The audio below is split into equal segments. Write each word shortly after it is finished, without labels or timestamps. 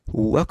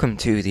Welcome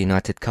to the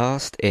United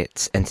Cast.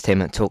 It's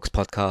Entertainment Talks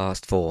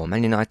podcast for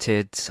Man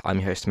United. I'm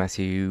your host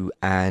Matthew,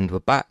 and we're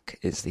back.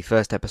 It's the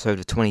first episode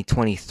of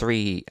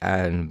 2023,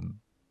 and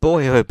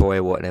boy, oh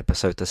boy, what an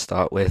episode to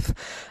start with.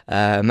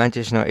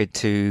 Manchester United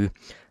 2,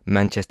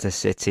 Manchester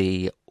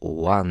City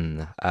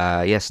 1.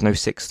 Yes, no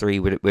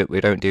 6-3.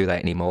 We don't do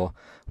that anymore.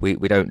 We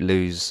don't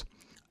lose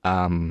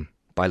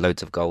by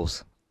loads of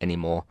goals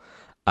anymore.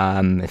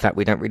 In fact,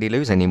 we don't really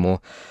lose anymore.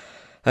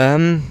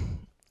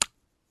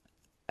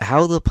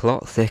 How the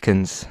plot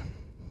thickens,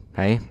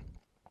 hey?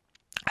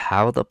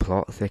 How the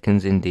plot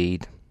thickens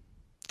indeed.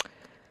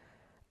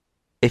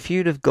 If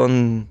you'd have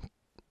gone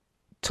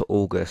to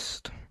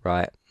August,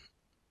 right,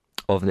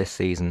 of this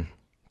season,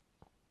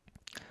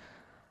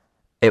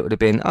 it would have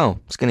been,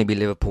 it's going to be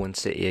Liverpool and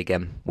City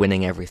again,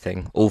 winning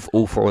everything. All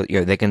four,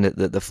 they're going to,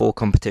 the four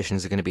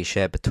competitions are going to be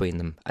shared between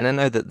them. And I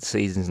know that the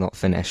season's not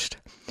finished,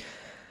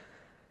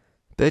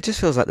 but it just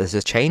feels like there's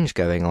a change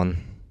going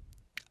on,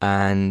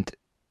 and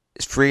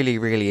it's really,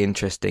 really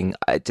interesting.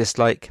 I just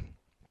like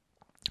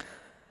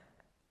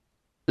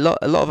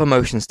a lot of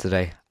emotions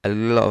today. A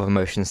lot of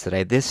emotions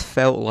today. This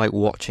felt like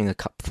watching a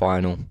cup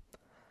final.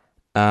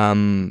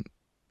 I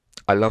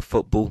love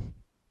football.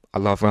 I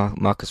love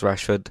Marcus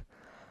Rashford,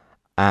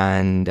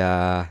 and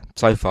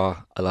so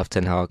far I love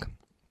Ten Hag.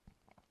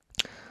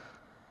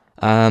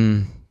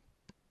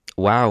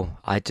 Wow.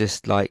 I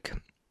just like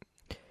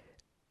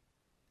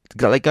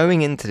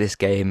going into this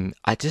game.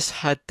 I just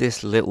had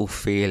this little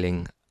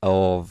feeling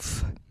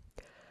of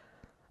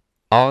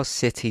our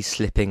City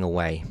slipping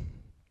away.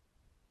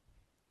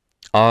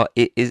 Are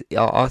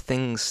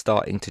things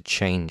starting to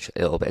change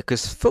a little bit?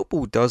 Because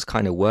football does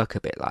kind of work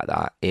a bit like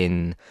that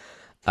in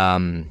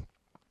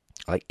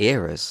like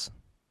eras,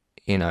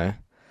 you know.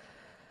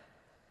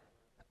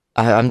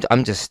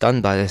 I'm just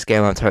stunned by this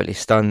game. I'm totally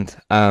stunned.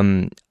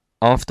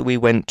 After we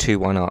went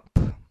 2-1 up,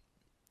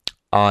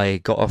 I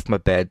got off my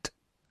bed,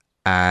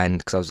 and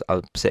because I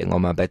was sitting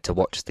on my bed to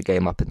watch the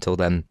game up until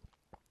then,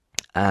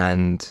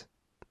 and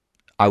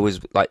I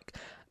was like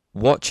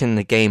watching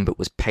the game, but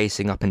was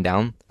pacing up and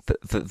down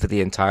for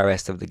the entire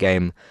rest of the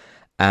game,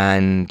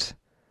 and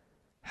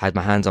had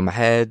my hands on my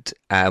head,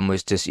 and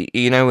was just,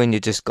 when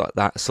you just got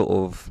that sort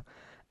of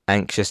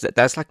anxious.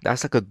 That's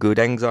like a good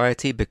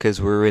anxiety,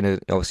 because we're in a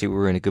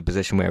good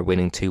position. We're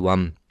winning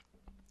 2-1,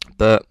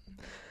 but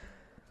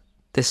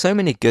there's so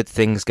many good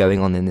things going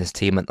on in this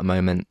team at the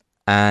moment,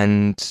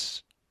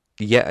 and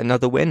yet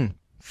another win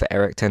for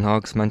Erik Ten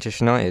Hag's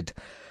Manchester United.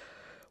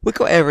 We've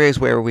got areas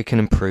where we can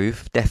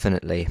improve,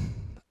 definitely.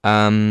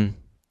 But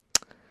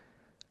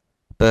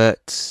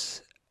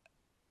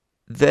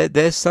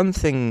there's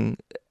something,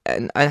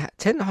 and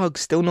Ten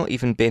Hag's still not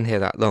even been here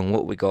that long.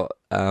 What we got?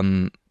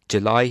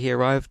 July he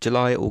arrived.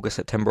 July, August,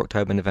 September,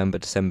 October, November,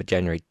 December,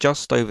 January.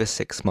 Just over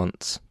 6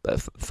 months, but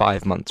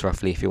 5 months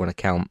roughly, if you want to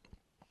count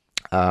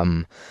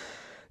the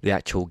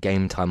actual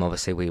game time.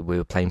 Obviously, we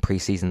were playing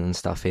pre-season and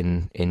stuff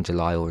in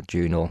July or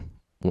June or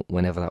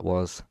whenever that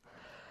was.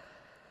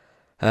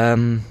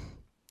 But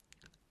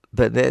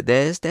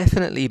there's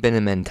definitely been a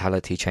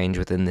mentality change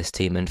within this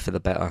team, and for the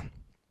better.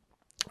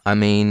 I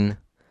mean,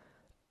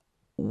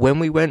 when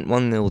we went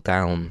 1-0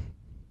 down,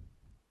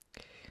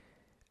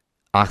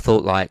 I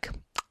thought, like,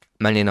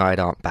 Man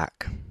United aren't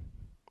back.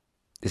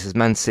 This is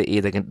Man City,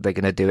 they're going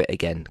to do it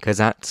again. Because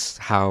that's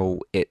how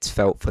it's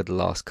felt for the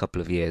last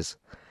couple of years.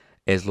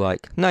 Is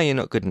like, no, you're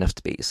not good enough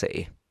to beat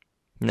City.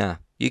 Nah,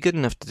 you're good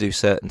enough to do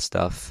certain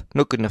stuff.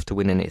 Not good enough to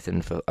win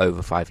anything for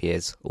over 5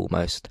 years,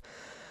 almost.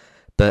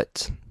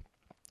 But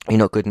you're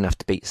not good enough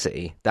to beat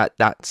City.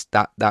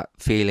 That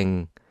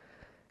feeling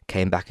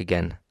came back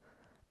again,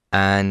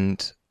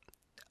 and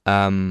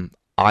I'm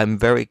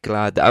very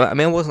glad that, I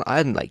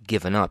hadn't like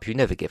given up. You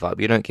never give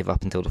up. You don't give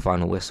up until the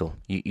final whistle.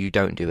 You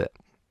don't do it.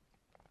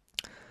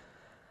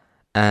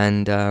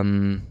 And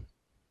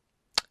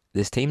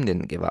this team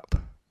didn't give up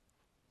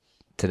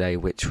today,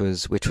 which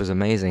was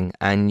amazing.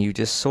 And you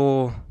just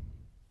saw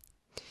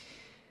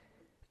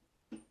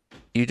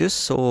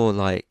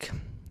like,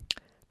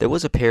 there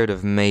was a period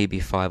of maybe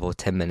 5 or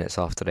 10 minutes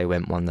after they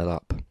went 1-0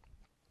 up,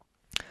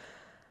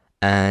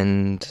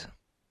 and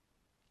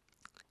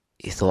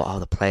you thought,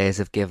 the players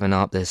have given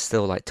up. There's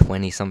still like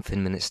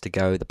 20-something minutes to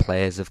go. The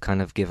players have kind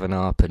of given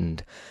up,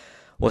 and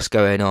what's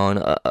going on?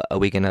 Are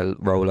we going to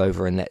roll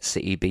over and let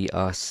City beat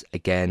us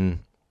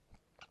again?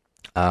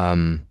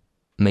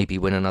 Maybe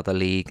win another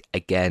league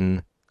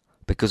again?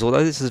 Because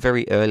although this is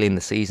very early in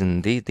the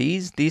season,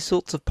 these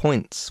sorts of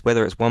points,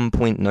 whether it's 1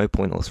 point, no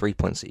point, or 3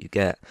 points that you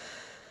get,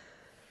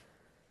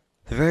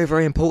 they're very,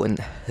 very important.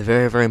 They're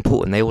very, very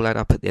important. They all add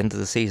up at the end of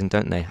the season,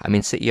 don't they? I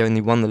mean, City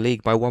only won the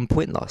league by 1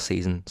 point last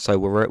season. So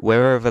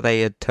wherever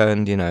they had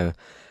turned, a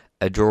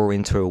draw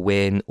into a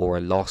win or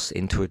a loss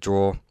into a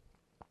draw,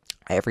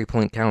 every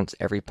point counts.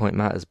 Every point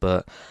matters.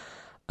 But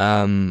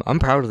I'm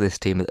proud of this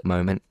team at the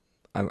moment.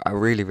 I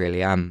really,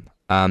 really am.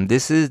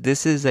 This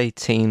is a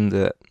team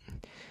that,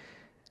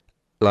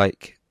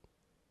 like,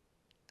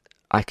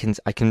 I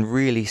can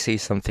really see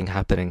something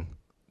happening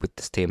with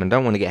this team. And I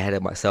don't want to get ahead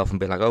of myself and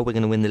be like, oh, we're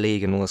going to win the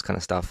league and all this kind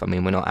of stuff. I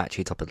mean, we're not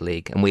actually top of the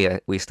league, and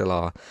we still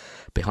are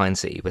behind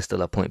City. We're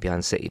still a point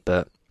behind City,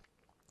 but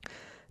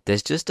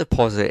there's just a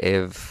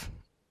positive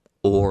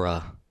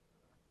aura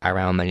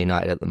around Man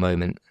United at the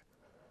moment,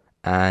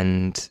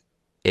 and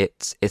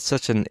it's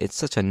such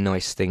a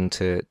nice thing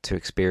to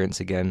experience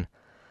again.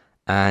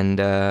 And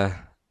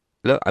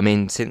look, I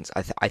mean,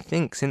 I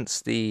think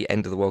since the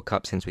end of the World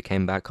Cup, since we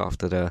came back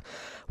after the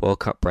World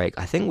Cup break,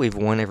 I think we've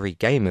won every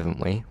game, haven't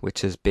we?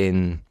 Which has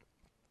been,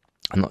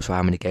 I'm not sure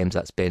how many games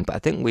that's been, but I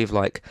think we've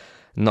like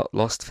not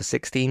lost for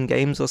 16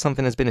 games or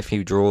something. There's been a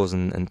few draws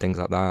and things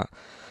like that.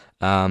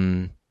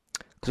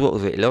 Because what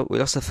was it? We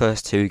lost the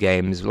first two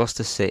games. We lost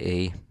to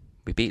City.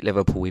 We beat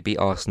Liverpool. We beat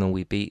Arsenal.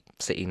 We beat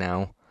City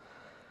now.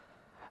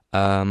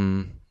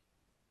 Um,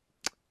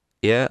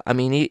 yeah, I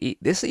mean,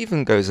 this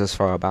even goes as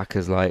far back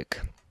as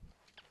like,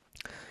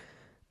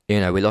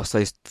 we lost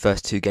those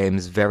first two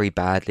games very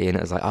badly, and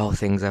it was like, oh,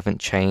 things haven't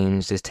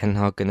changed. Is Ten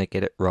Hag gonna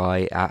get it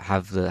right?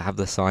 Have the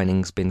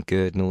signings been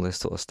good and all this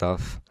sort of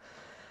stuff?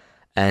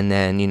 And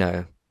then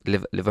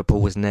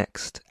Liverpool was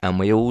next, and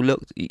we all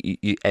looked.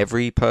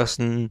 Every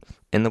person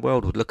in the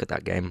world would look at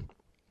that game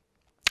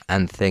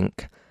and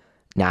think,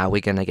 now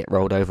we're gonna get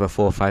rolled over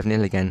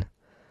 4-5-0 again.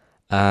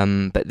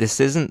 But this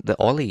isn't the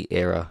Ollie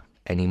era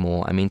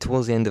anymore. I mean,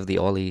 towards the end of the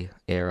Ollie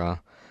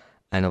era,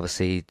 and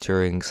obviously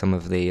during some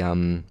of the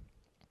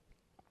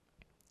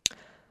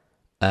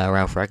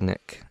Ralph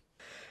Ragnick.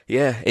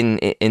 Yeah,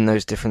 in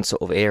those different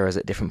sort of eras,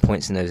 at different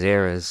points in those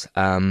eras,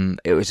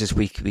 it was just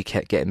we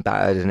kept getting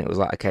battered, and it was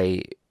like,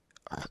 okay,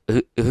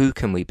 who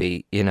can we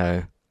beat?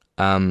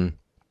 But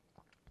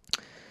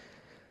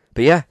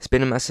yeah, it's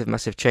been a massive,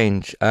 massive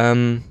change.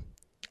 And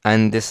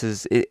this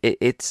is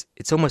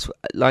it's almost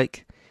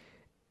like,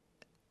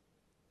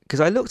 because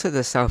I looked at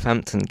the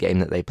Southampton game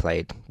that they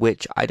played,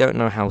 which I don't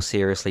know how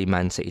seriously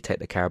Man City take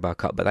the Carabao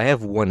Cup, but they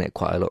have won it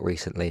quite a lot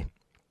recently.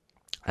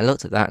 I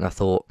looked at that and I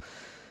thought,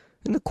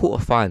 in the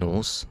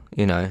quarterfinals,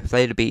 if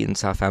they'd have beaten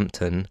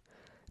Southampton,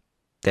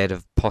 they'd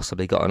have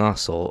possibly gotten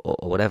us or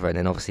whatever. And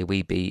then obviously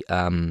we beat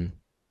who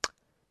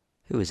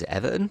was it?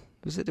 Everton?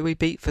 Was it that we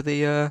beat for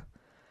the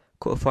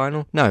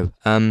quarterfinal? No,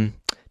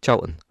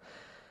 Charlton.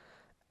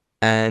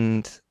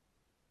 And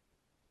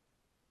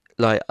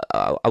like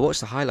I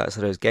watched the highlights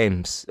of those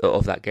games,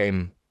 of that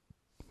game,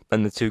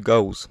 and the two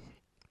goals.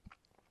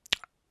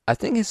 I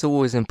think it's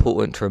always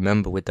important to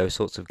remember with those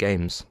sorts of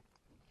games.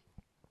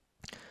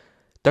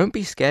 Don't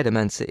be scared of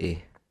Man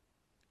City.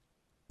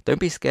 Don't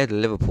be scared of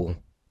Liverpool.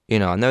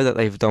 I know that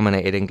they've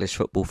dominated English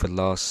football for the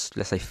last,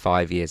 let's say,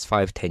 5 years,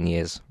 5-10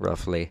 years,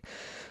 roughly.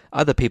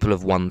 Other people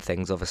have won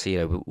things,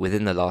 obviously,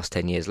 within the last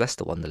 10 years,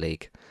 Leicester won the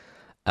league.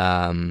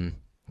 But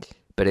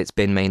it's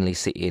been mainly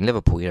City and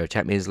Liverpool,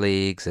 Champions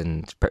Leagues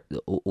and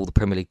all the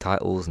Premier League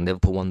titles, and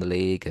Liverpool won the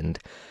league, and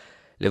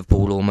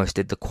Liverpool almost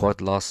did the quad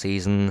last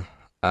season.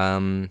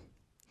 But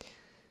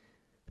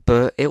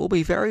it will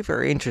be very,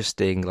 very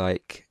interesting,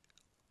 like,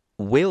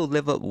 will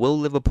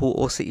Liverpool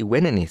or City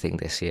win anything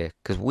this year?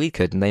 Because we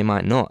could and they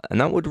might not, and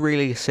that would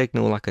really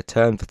signal like a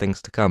turn for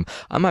things to come.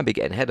 I might be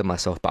getting ahead of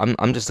myself, but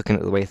I'm just looking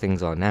at the way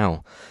things are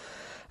now.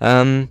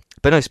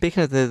 But no,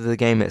 speaking of the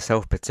game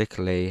itself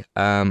particularly,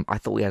 I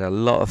thought we had a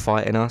lot of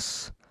fight in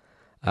us,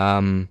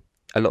 a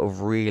lot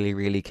of really,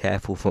 really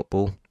careful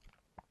football.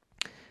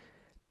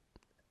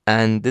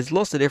 And there's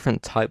lots of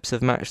different types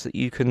of match that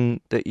you can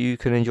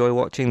enjoy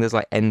watching. There's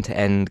like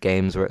end-to-end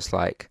games where it's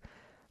like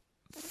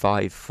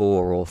 5-4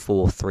 or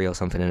 4-3 or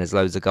something, and there's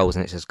loads of goals,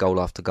 and it's just goal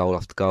after goal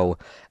after goal.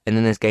 And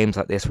then there's games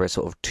like this where it's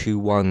sort of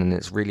 2-1, and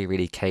it's really,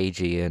 really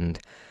cagey, and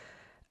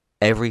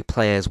every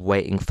player's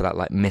waiting for that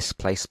like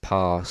misplaced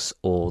pass,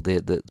 or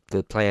the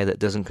player that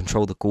doesn't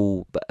control the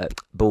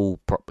ball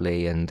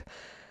properly, and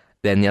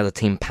then the other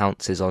team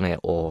pounces on it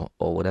or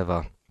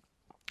whatever.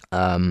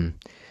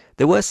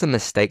 There were some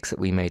mistakes that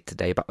we made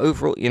today, but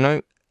overall,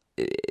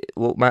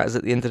 what matters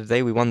at the end of the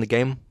day, we won the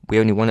game. We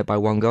only won it by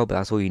one goal, but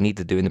that's all you need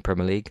to do in the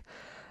Premier League.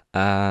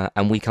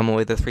 And we come away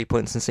with the 3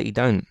 points and City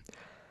don't.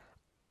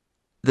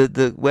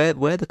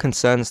 Where the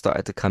concerns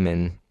started to come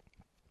in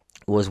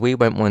was we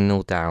went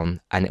 1-0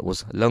 down, and it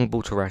was long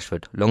ball to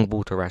Rashford, long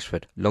ball to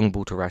Rashford, long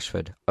ball to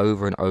Rashford,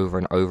 over and over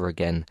and over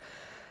again.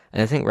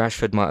 And I think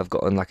Rashford might have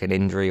gotten like an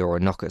injury or a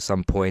knock at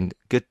some point.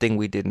 Good thing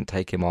we didn't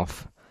take him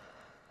off.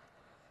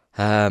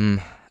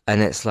 And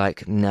it's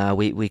like, no,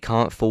 we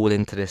can't fall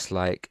into this,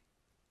 like,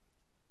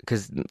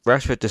 because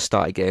Rashford just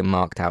started getting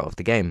marked out of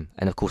the game,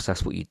 and of course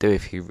that's what you do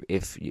if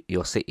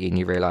you're City and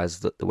you realise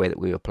that the way that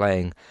we were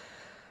playing.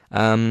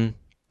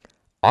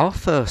 Our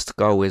first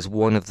goal is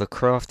one of the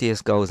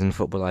craftiest goals in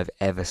football I've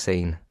ever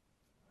seen.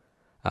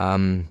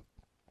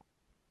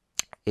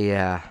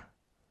 Yeah,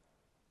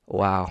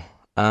 wow.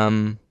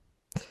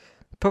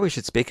 Probably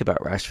should speak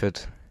about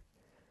Rashford.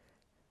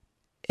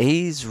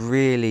 He's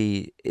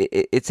really.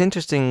 It's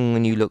interesting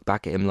when you look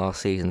back at him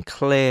last season.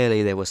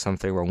 Clearly, there was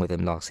something wrong with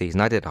him last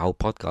season. I did a whole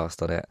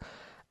podcast on it,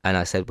 and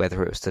I said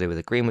whether it was to do with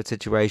the Greenwood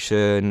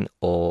situation,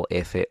 or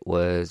if it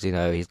was,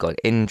 he's got an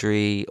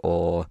injury,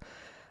 or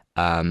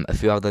A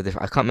few other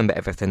different. I can't remember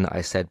everything that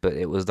I said, but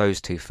it was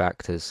those two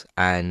factors,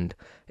 and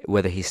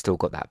whether he's still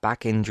got that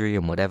back injury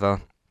and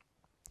whatever.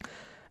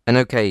 And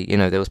okay,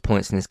 there was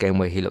points in this game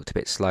where he looked a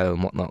bit slow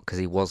and whatnot because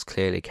he was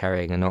clearly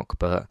carrying a knock,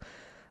 but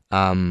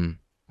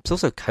it's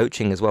also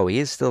coaching as well. He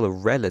is still a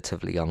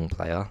relatively young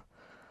player.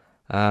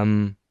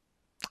 Um,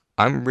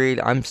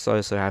 I'm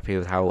so happy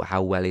with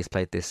how well he's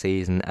played this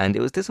season, and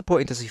it was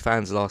disappointing to see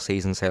fans last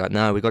season say like,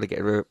 no, we got to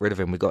get rid of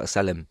him, we got to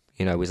sell him.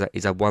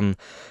 He's had one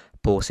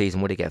poor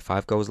season. What did he get?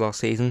 5 goals last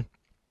season.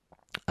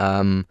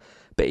 Um,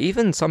 but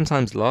even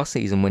sometimes last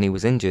season when he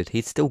was injured,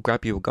 he'd still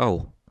grab you a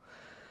goal.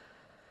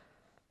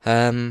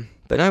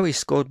 But now he's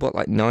scored what,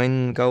 like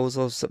 9 goals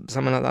or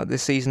something like that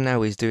this season.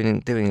 Now he's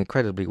doing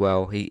incredibly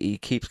well. He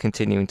keeps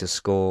continuing to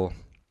score.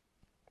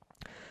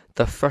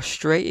 The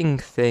frustrating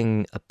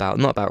thing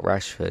not about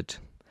Rashford,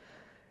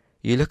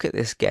 you look at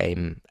this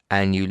game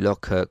and you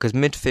look at, because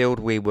midfield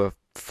we were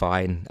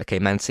fine. Okay,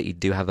 Man City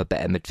do have a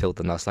better midfield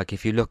than us. Like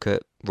if you look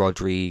at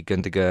Rodri,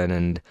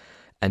 Gundogan,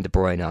 and De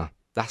Bruyne,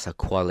 that's a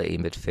quality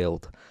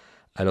midfield.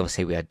 And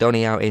obviously we had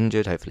Donny out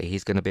injured. Hopefully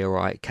he's going to be all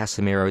right.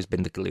 Casemiro's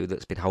been the glue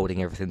that's been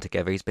holding everything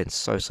together. He's been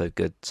so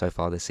good so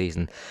far this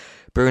season.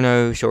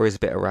 Bruno, sure, is a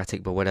bit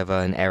erratic, but whatever.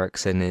 And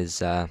Eriksen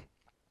is not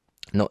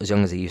as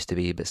young as he used to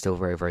be, but still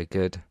very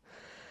good.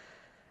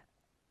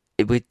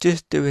 We're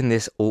just doing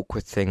this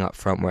awkward thing up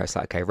front where it's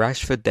like, okay,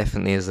 Rashford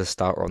definitely is a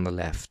starter on the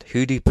left.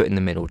 Who do you put in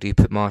the middle? Do you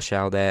put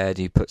Martial there?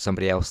 Do you put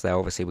somebody else there?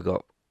 Obviously we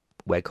got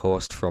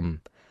Weghorst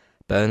from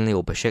Burnley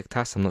or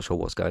Besiktas. I'm not sure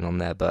what's going on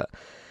there, but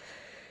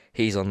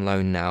he's on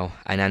loan now,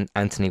 and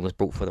Anthony was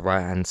brought for the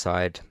right-hand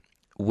side.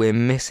 We're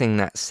missing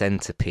that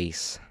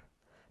centerpiece.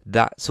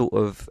 That sort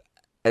of...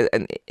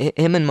 And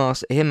him and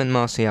Martial,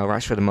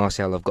 Rashford and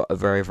Martial have got a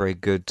very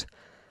good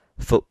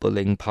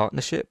footballing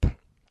partnership.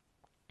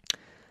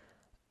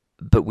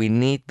 But we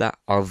need that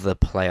other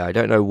player. I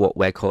don't know what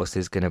Weghorst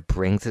is going to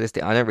bring to this.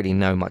 I don't really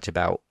know much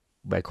about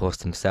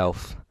Weghorst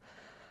himself.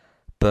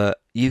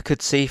 But you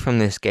could see from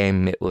this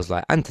game, it was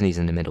like Anthony's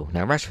in the middle,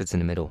 now Rashford's in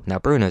the middle, now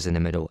Bruno's in the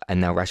middle, and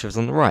now Rashford's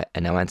on the right,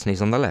 and now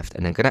Anthony's on the left,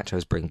 and then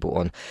Garnacho's being brought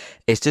on.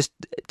 It's just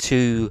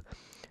too,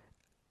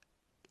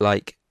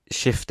 like,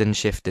 shift.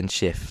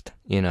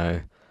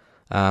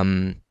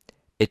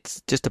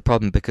 It's just a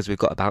problem because we've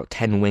got about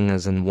 10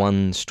 wingers and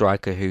one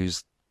striker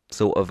who's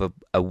sort of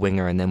a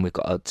winger, and then we've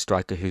got a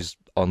striker who's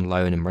on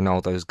loan, and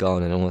Ronaldo's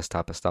gone, and all this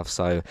type of stuff,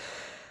 so...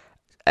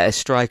 A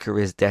striker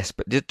is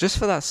desperate just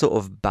for that sort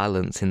of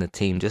balance in the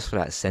team, just for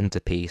that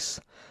centerpiece.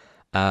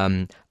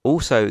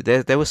 Also,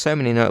 there were so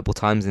many notable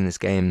times in this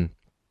game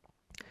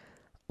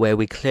where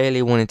we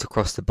clearly wanted to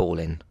cross the ball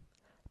in,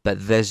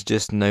 but there's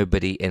just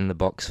nobody in the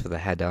box for the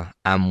header,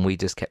 and we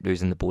just kept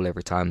losing the ball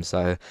every time.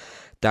 So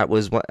that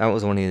was one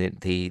of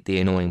the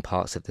annoying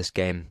parts of this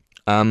game.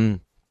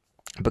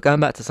 But going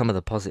back to some of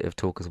the positive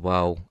talk as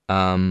well.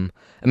 I mean,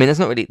 that's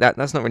not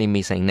really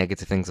me saying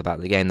negative things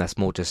about the game. That's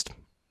more just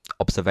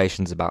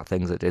observations about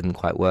things that didn't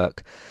quite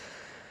work.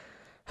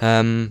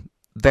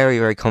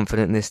 Very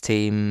confident in this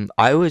team.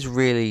 I was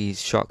really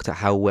shocked at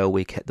how well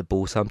we kept the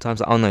ball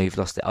sometimes. Oh no, you've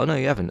lost it. Oh no,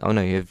 you haven't. Oh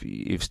no,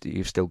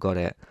 you've still got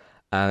it.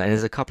 And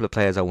there's a couple of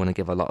players I want to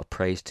give a lot of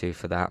praise to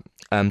for that.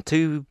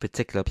 Three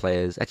particular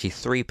players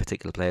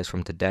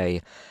from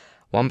today: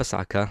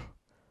 Wan-Bissaka,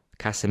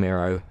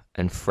 Casemiro,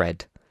 and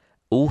Fred.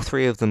 All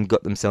three of them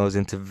got themselves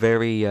into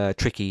very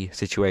tricky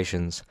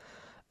situations,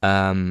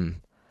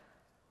 and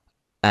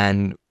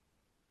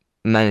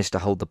managed to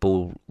hold the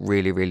ball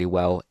really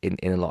well in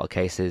a lot of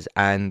cases.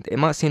 And it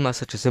might seem like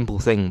such a simple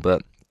thing,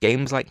 but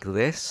games like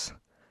this,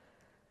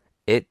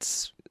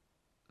 it's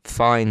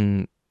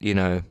fine,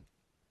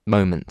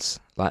 moments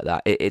like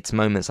that. It's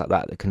moments like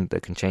that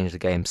can change the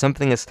game.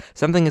 Something as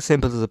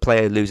simple as a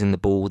player losing the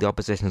ball, the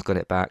opposition's got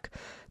it back,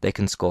 they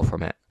can score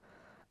from it.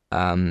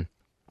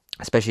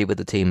 Especially with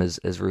the team as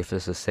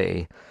ruthless as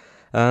City.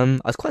 I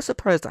was quite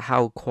surprised at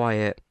how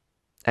quiet.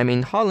 I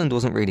mean, Haaland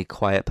wasn't really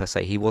quiet per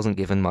se. He wasn't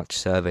given much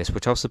service,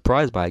 which I was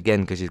surprised by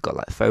again because you've got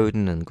like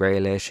Foden and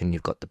Grealish, and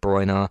you've got De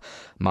Bruyne.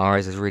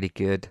 Mahrez is really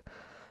good.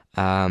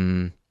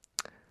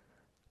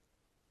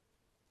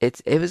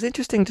 It was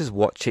interesting just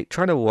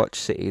trying to watch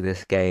City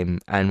this game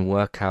and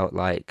work out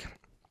like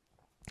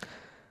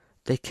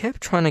they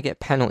kept trying to get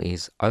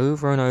penalties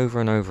over and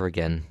over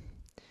again,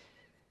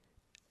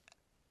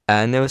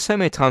 and there were so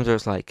many times where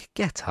it's like,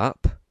 get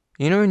up.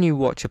 When you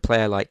watch a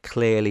player like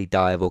clearly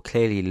dive or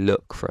clearly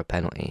look for a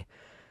penalty,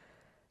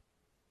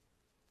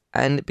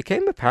 and it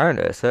became apparent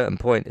at a certain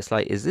point, it's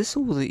like, is this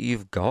all that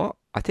you've got?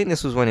 I think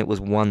this was when it was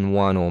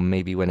 1-1, or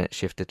maybe when it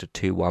shifted to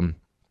 2-1,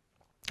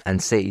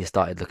 and City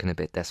started looking a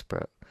bit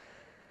desperate.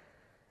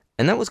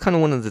 And that was kind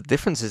of one of the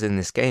differences in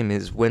this game,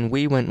 is when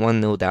we went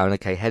 1-0 down,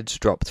 okay, heads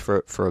dropped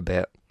for a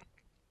bit,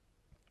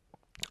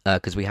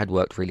 because we had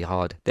worked really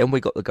hard. Then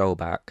we got the goal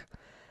back.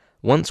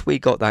 Once we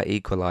got that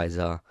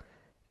equaliser,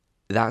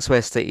 that's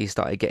where City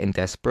started getting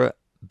desperate,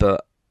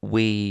 but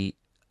we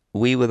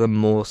were the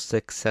more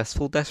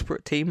successful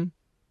desperate team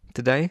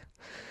today.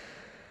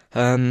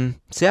 So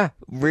yeah,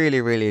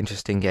 really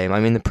interesting game. I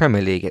mean, the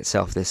Premier League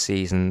itself this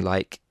season,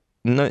 like,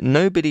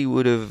 nobody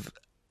would have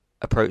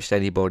approached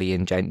anybody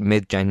in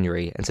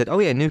mid-January and said, "Oh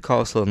yeah,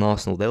 Newcastle and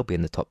Arsenal, they'll be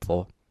in the top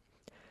four."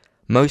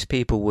 Most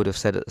people would have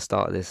said at the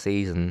start of this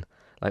season,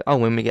 like, "Oh,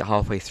 when we get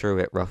halfway through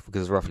it, because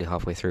it's roughly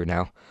halfway through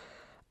now,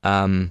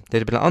 they'd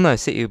have been like, oh no,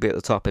 City will be at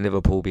the top and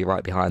Liverpool will be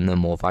right behind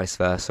them, or vice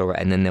versa,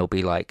 and then there'll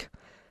be like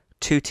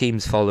two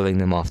teams following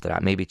them after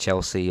that, maybe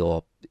Chelsea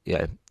or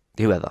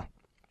whoever."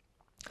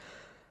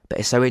 But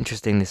it's so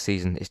interesting this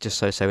season. It's just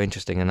so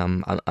interesting, and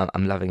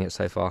I'm loving it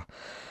so far.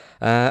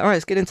 All right,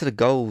 let's get into the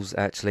goals.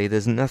 Actually,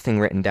 there's nothing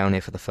written down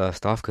here for the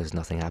first half because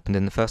nothing happened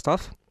in the first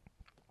half.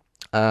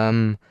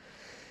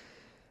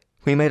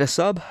 We made a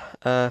sub,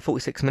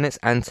 46 minutes.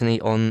 Anthony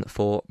on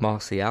for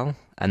Martial,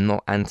 and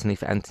not Anthony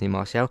for Anthony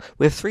Martial.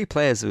 We have three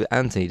players with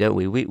Anthony, don't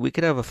we? We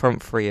could have a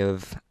front three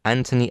of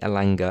Anthony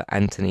Elanga,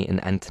 Anthony,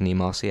 and Anthony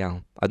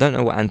Martial. I don't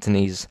know what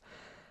Anthony's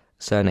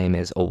surname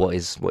is or what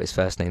his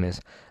first name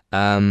is.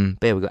 But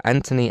yeah, we've got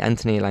Anthony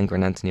Elanga,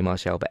 and Anthony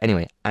Martial. But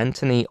anyway,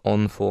 Anthony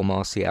on for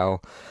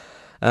Martial.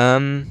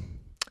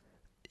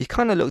 You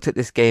kind of looked at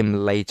this game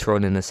later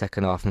on in the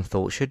second half and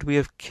thought, should we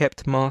have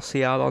kept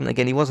Martial on?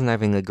 Again, he wasn't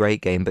having a great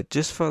game, but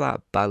just for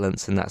that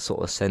balance and that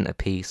sort of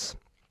centrepiece,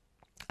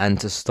 and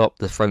to stop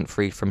the front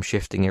three from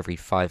shifting every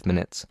 5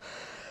 minutes.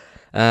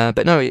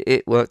 But no,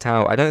 it worked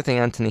out. I don't think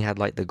Anthony had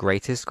like the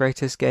greatest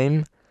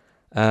game,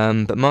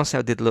 but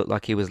Martial did look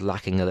like he was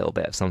lacking a little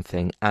bit of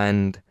something.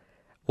 And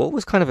what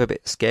was kind of a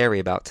bit scary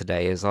about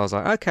today is I was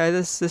like, okay,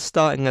 this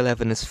starting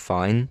 11 is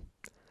fine.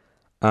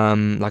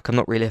 Like, I'm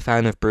not really a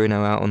fan of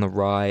Bruno out on the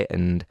right,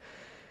 and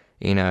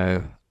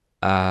it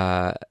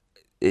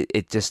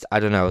just, I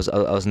don't know.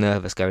 I was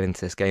nervous going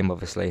into this game,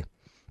 obviously.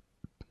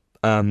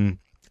 And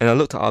I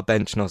looked at our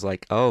bench and I was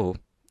like, oh,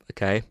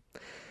 okay,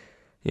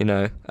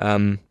 there's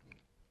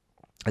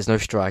no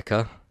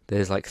striker.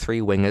 There's like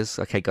three wingers.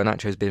 Okay,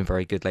 Garnacho's been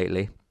very good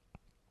lately,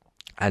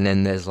 and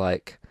then there's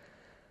like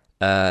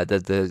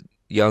the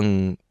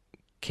young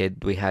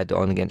kid we had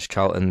on against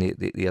Charlton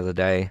the other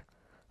day.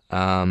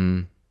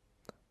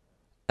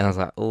 And I was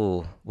like,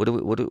 oh,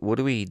 what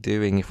are we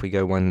doing if we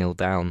go 1-0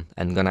 down?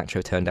 And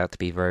Garnacho turned out to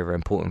be very, very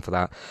important for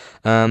that.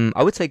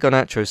 I would say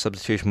Garnacho's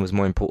substitution was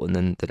more important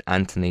than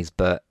Anthony's,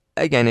 but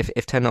again,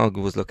 if Ten Hag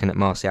was looking at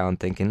Martial and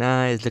thinking,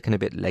 he's looking a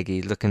bit leggy,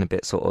 he's looking a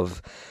bit sort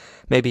of,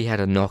 maybe he had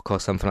a knock or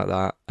something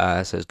like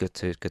that, so it's good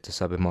to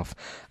sub him off.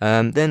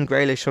 Then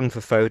Grealish on for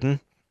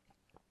Foden.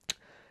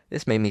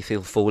 This made me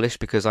feel foolish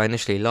because I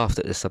initially laughed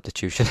at this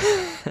substitution,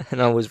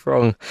 and I was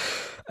wrong.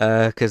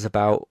 Because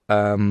about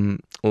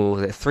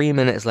 3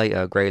 minutes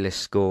later, Grealish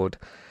scored.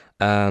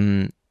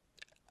 I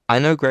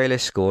know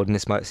Grealish scored, and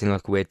this might seem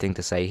like a weird thing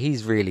to say.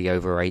 He's really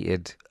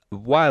overrated,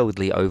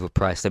 wildly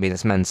overpriced. I mean,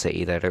 it's Man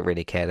City; they don't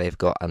really care. They've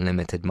got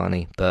unlimited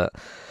money. But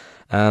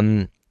I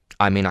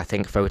mean, I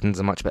think Foden's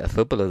a much better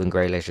footballer than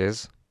Grealish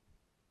is.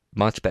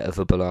 Much better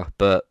footballer,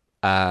 but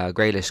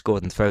Grealish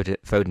scored and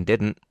Foden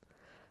didn't.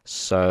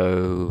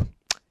 So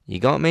you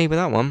got me with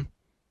that one,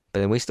 but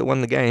then we still won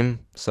the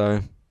game.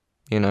 So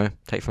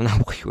take from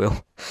that what you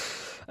will.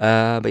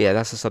 But yeah,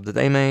 that's the sub that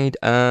they made.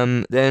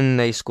 Then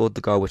they scored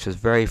the goal, which was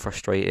very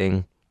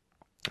frustrating.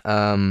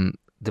 De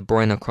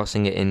Bruyne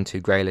crossing it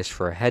into Grealish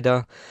for a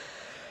header.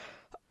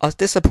 I was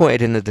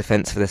disappointed in the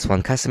defence for this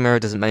one. Casemiro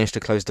doesn't manage to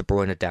close De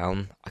Bruyne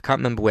down. I can't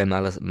remember where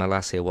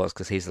Malacia was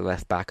because he's the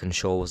left back and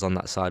Shaw was on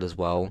that side as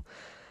well.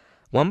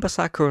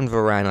 Wan-Bissaka and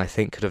Varane, I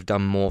think, could have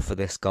done more for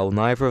this goal.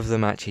 Neither of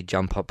them actually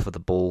jump up for the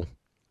ball.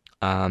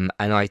 And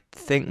I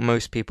think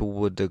most people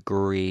would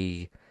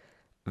agree,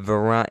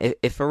 Varane,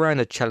 if Varane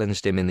had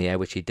challenged him in the air,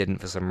 which he didn't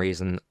for some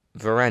reason,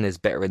 Varane is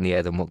better in the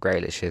air than what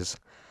Grealish is.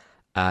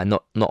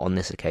 Not on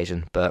this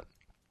occasion, but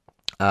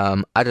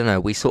I don't know.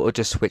 We sort of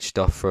just switched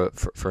off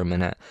for a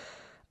minute.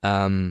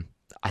 I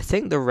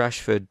think the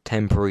Rashford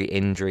temporary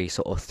injury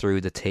sort of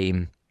threw the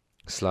team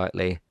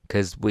slightly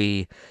because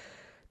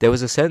there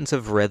was a sense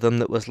of rhythm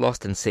that was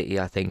lost, and City,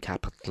 I think,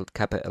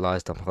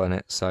 capitalised upon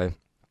it. So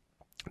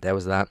there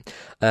was that.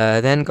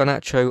 Then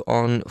Garnacho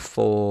on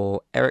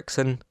for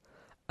Eriksen.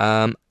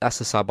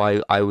 That's a sub.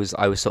 I was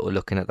sort of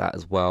looking at that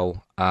as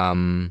well.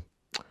 I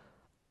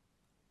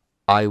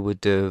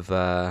would have,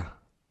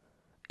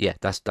 yeah,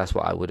 that's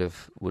what I would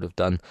have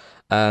done.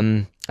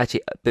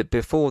 Actually, but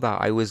before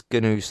that, I was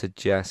going to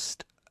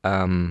suggest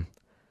Anthony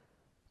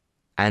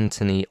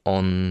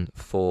on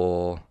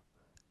for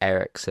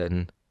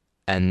Eriksen,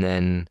 and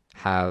then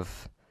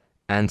have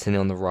Anthony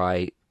on the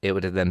right. It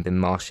would have then been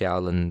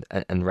Martial and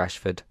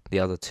Rashford, the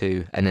other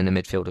two, and then a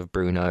midfield of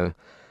Bruno,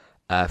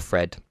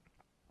 Fred,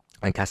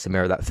 and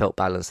Casemiro. That felt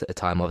balanced at the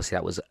time. Obviously,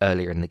 that was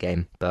earlier in the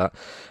game, but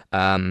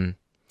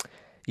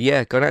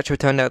yeah, Garnacho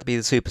turned out to be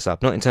the super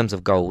sub. Not in terms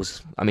of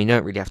goals. I mean, you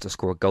don't really have to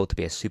score a goal to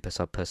be a super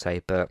sub per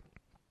se, but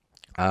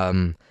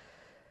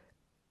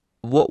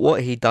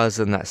what he does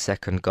in that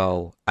second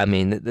goal, I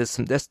mean,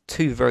 there's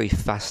two very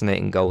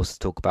fascinating goals to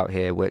talk about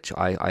here, which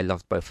I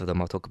loved both of them.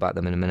 I'll talk about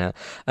them in a minute.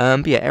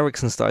 But yeah,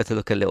 Eriksen started to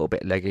look a little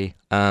bit leggy.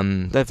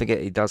 Don't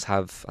forget he does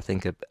have, I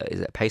think, is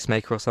it a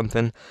pacemaker or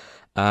something?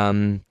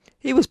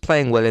 He was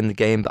playing well in the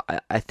game,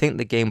 but I think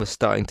the game was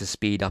starting to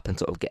speed up and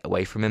sort of get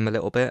away from him a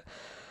little bit.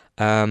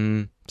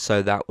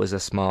 So that was a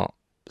smart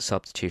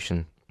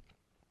substitution,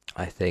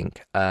 I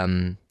think.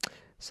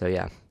 So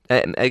yeah.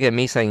 Again,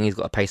 me saying he's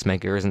got a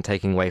pacemaker isn't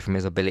taking away from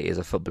his ability as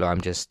a footballer.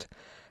 I'm just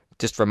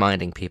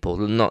reminding people.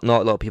 Not a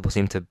lot of people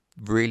seem to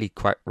really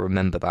quite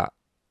remember that.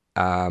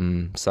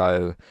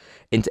 So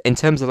in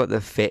terms of like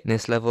the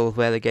fitness level of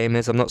where the game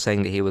is, I'm not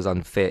saying that he was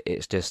unfit.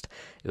 It's just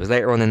it was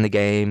later on in the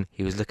game.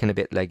 He was looking a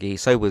bit leggy.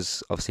 So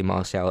was obviously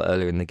Martial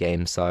earlier in the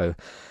game. So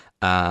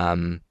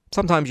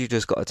sometimes you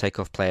just got to take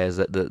off players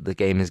that the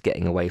game is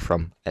getting away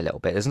from a little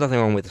bit. There's nothing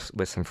wrong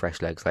with some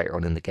fresh legs later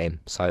on in the game.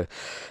 So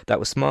that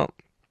was smart.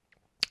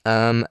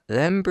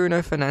 Then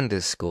Bruno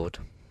Fernandes scored.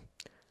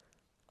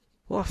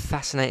 What a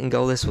fascinating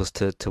goal this was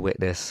to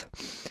witness.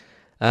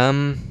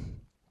 Um,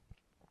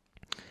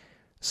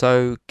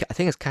 so I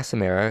think it's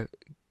Casemiro.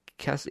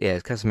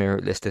 It's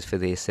Casemiro listed for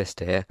the assist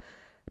here.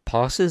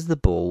 Passes the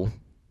ball.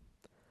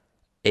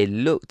 It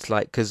looked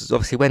like because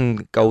obviously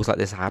when goals like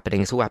this are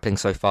happening, it's all happening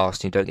so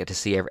fast, you don't get to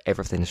see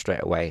everything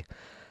straight away.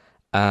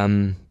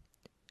 Um,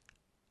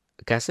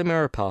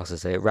 Casemiro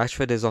passes it.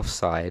 Rashford is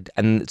offside,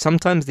 and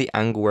sometimes the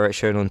angle where it's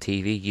shown on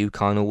TV, you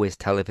can't always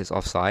tell if it's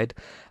offside.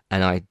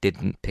 And I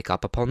didn't pick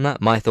up upon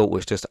that. My thought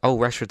was just, oh,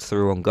 Rashford's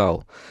through on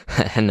goal,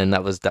 and then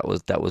that was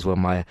where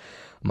my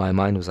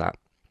mind was at.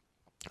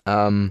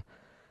 Um,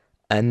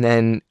 and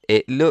then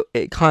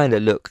it kind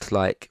of looked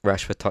like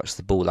Rashford touched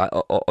the ball like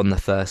on the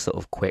first sort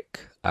of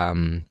quick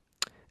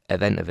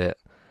event of it,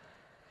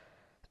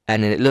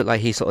 and then it looked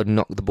like he sort of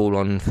knocked the ball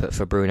on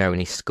for Bruno and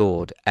he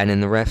scored. And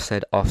then the ref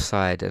said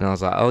offside, and I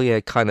was like, oh yeah,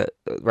 kind of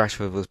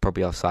Rashford was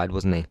probably offside,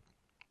 wasn't he?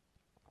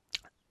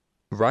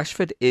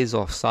 Rashford is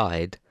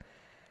offside.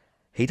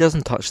 He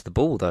doesn't touch the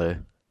ball though,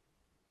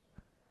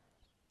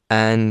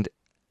 and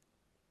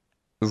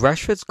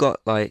Rashford's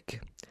got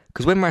like.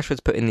 Because when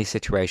Rashford's put in these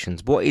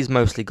situations, what he's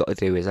mostly got to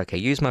do is, okay,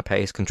 use my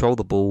pace, control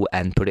the ball,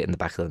 and put it in the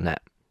back of the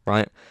net,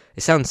 right?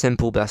 It sounds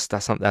simple, but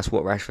that's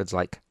what Rashford's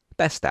like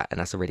best at, and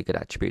that's a really good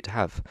attribute to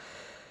have.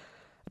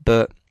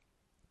 But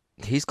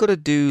he's got to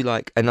do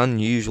like an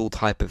unusual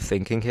type of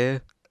thinking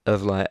here,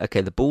 of like,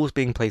 okay, the ball's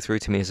being played through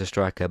to me as a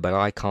striker, but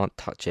I can't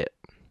touch it.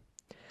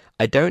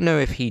 I don't know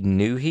if he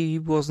knew he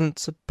wasn't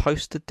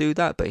supposed to do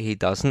that, but he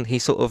doesn't.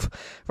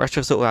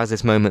 Rashford sort of has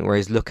this moment where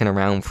he's looking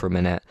around for a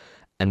minute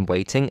and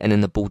waiting, and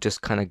then the ball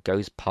just kind of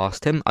goes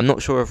past him. I'm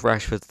not sure if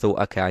Rashford thought,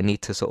 okay, I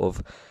need to sort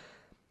of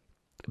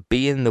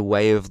be in the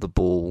way of the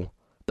ball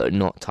but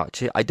not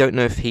touch it. I don't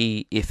know if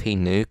he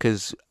knew,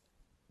 because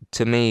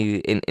to me,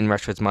 in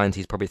Rashford's mind,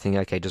 he's probably thinking,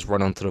 okay, just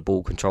run onto the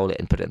ball, control it,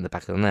 and put it in the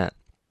back of the net.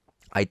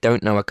 I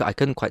don't know. I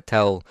couldn't quite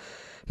tell.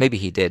 Maybe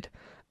he did.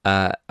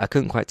 I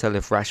couldn't quite tell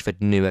if Rashford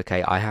knew,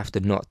 okay, I have to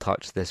not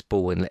touch this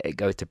ball and let it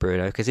go to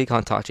Bruno, because he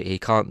can't touch it. He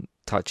can't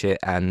touch it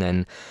and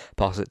then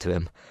pass it to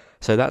him.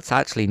 So that's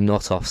actually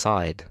not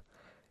offside.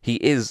 He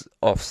is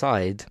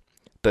offside,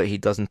 but he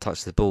doesn't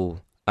touch the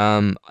ball.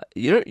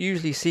 You don't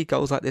usually see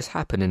goals like this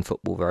happen in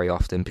football very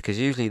often, because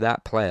usually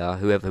that player,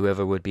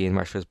 whoever would be in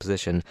Rashford's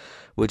position,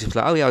 would just be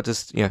like, oh yeah, I'll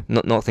just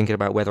not thinking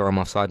about whether I'm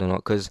offside or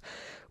not. Because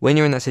when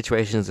you're in that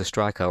situation as a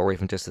striker or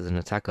even just as an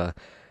attacker,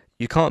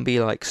 you can't be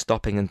like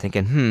stopping and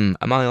thinking,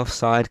 am I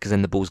offside? Because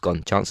then the ball's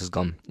gone, chance is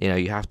gone.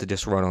 You have to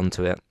just run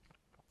onto it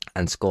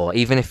and score.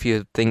 Even if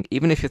you're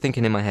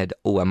thinking in my head,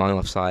 oh, am I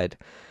offside?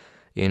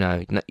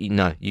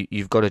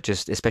 You've got to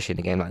just, especially in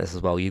a game like this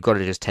as well, you've got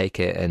to just take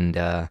it and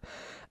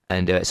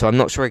do it. So I'm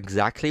not sure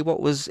exactly what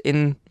was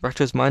in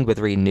Rashford's mind,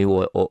 whether he knew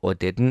or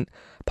didn't.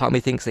 Part of me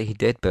thinks that he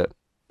did, but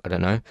I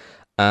don't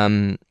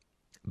know.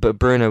 But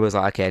Bruno was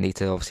like, okay, I need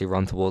to obviously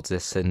run towards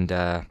this, and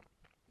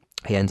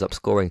he ends up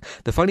scoring.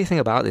 The funny thing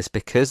about this,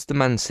 because the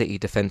Man City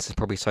defense is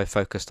probably so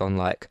focused on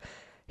like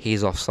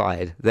he's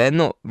offside, they're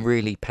not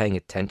really paying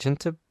attention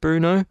to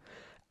Bruno,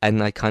 and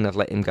they kind of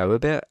let him go a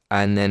bit.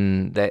 And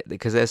then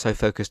because they're so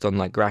focused on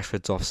like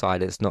Rashford's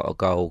offside, it's not a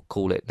goal,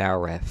 call it now,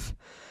 ref.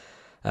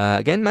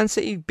 Again, Man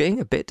City being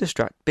a bit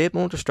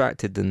more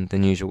distracted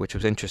than usual, which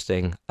was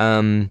interesting.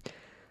 But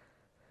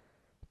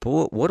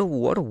what a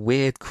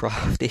weird,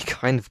 crafty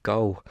kind of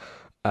goal.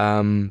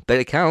 But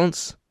it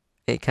counts.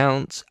 It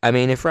counts. I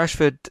mean, if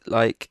Rashford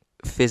like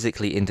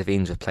physically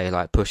intervenes with play,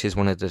 like pushes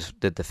one of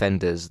the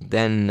defenders,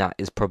 then that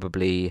is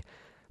probably,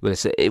 well,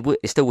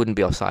 it still wouldn't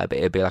be offside, but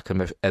it'd be like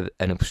an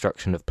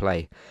obstruction of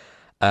play.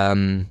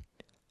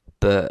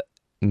 But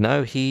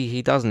no,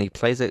 he doesn't. He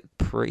plays it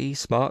pretty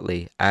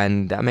smartly,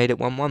 and that made it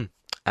 1-1.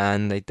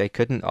 And they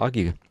couldn't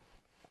argue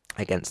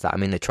against that. I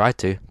mean, they tried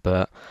to,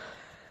 but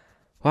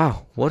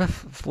wow, what a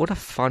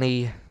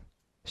funny,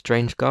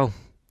 strange goal.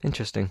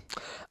 Interesting.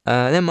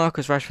 Then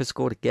Marcus Rashford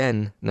scored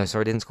again. No,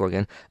 sorry, didn't score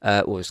again.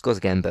 Well, he scores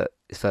again, but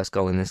his first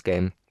goal in this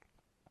game.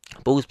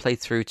 Ball's played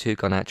through to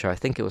Garnacho. I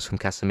think it was from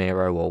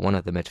Casemiro or one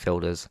of the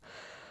midfielders.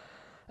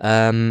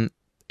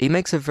 He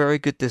makes a very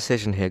good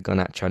decision here,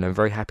 Garnacho, and I'm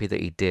very happy that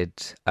he did.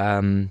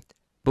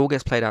 Ball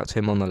gets played out to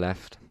him on the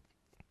left.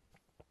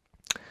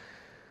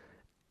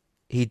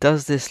 He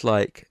does this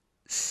like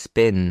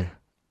spin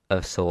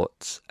of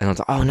sorts, and I was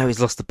like, oh no, he's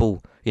lost the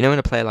ball. When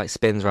a player like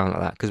spins around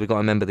like that, because we've got to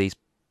remember these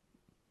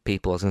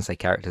people, I was going to say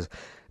characters,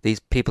 These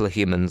people are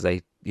humans.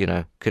 They,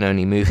 can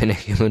only move in a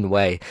human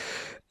way.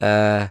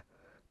 Uh,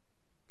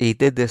 he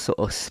did this sort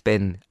of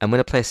spin, and when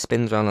a player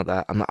spins around like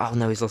that, I'm like, oh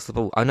no, he's lost the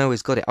ball. I know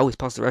he's got it. Oh, he's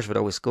passed to Rashford.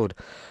 Oh, he's scored.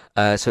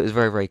 So it was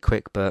very, very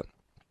quick. But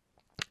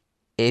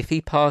if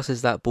he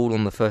passes that ball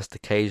on the first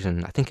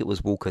occasion, I think it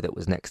was Walker that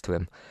was next to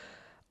him,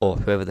 or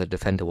whoever the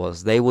defender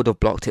was, they would have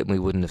blocked it and we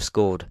wouldn't have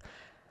scored.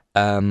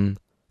 Um,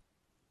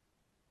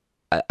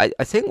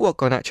 I think what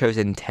Garnacho's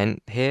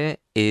intent here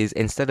is,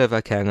 instead of,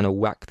 okay, I'm going to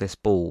whack this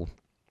ball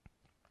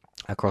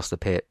across the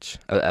pitch,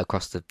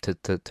 across to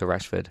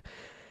Rashford,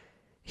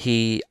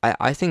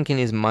 I think in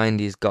his mind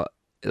he's got,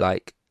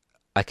 like,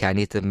 okay, I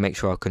need to make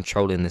sure I'm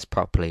controlling this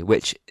properly,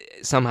 which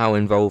somehow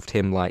involved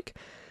him, like,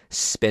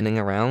 spinning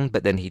around,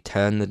 but then he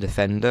turned the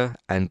defender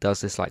and does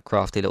this, like,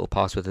 crafty little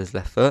pass with his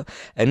left foot.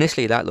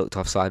 Initially, that looked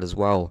offside as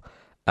well.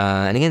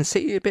 And again,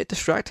 City a bit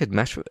distracted.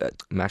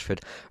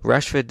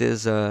 Rashford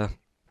is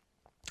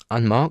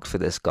unmarked for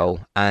this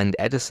goal, and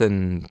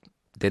Ederson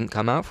didn't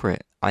come out for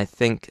it. I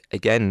think,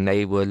 again,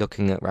 they were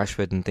looking at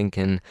Rashford and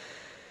thinking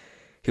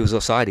he was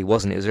offside. He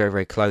wasn't. It was very,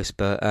 very close.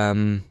 But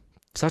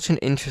such an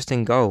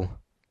interesting goal.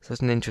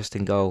 Such an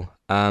interesting goal.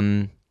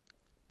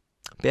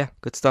 Yeah,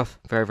 good stuff.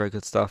 Very, very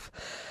good stuff.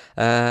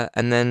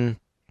 And then,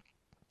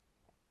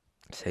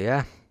 so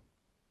yeah,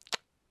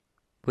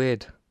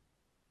 weird.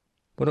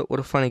 What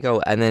a funny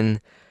goal. And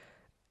then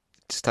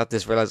just had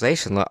this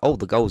realization, like, oh,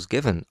 the goal's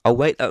given. Oh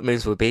wait, that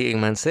means we're beating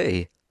Man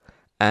City.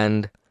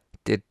 And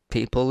did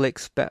people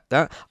expect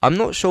that? I'm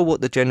not sure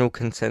what the general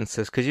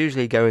consensus, because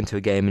usually you go into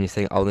a game and you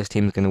think, oh, this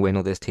team's going to win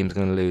or this team's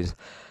going to lose.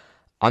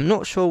 I'm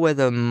not sure where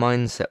the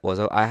mindset was.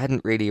 I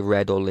hadn't really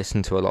read or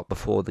listened to a lot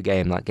before the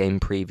game, like game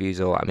previews,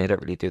 or, I mean, I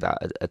don't really do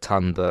that a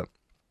ton, but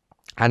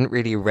I hadn't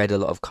really read a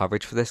lot of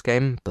coverage for this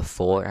game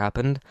before it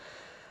happened.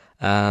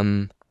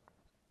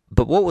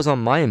 But what was on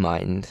my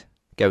mind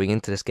going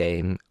into this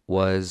game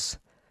was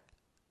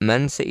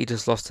Man City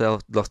just lost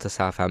to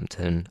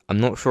Southampton.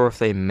 I'm not sure if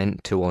they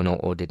meant to or not,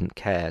 or didn't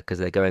care, because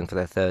they're going for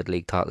their third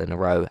league title in a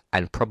row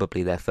and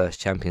probably their first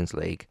Champions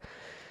League.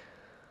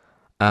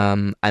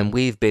 And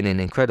we've been in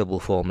incredible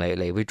form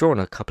lately. We've drawn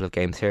a couple of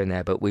games here and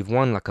there, but we've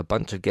won like a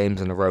bunch of games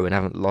in a row and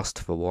haven't lost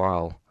for a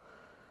while.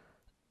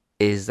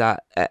 Is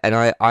that? And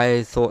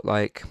I thought,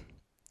 like,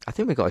 I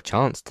think we got a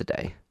chance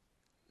today,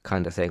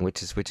 kind of thing,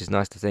 which is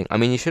nice to think. I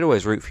mean, you should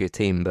always root for your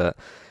team, but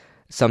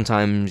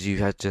sometimes you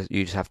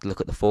just have to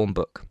look at the form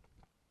book.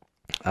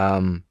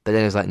 But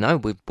then it's like, no,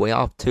 we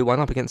are 2-1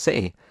 up against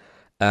City.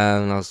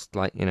 And I was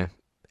like,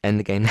 end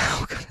the game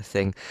now kind of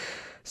thing.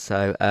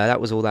 So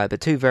that was all that. But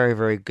two very,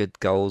 very good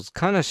goals.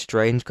 Kind of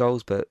strange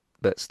goals, but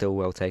still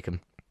well taken.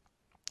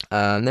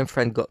 Then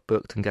Fred got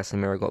booked and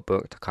Casemiro got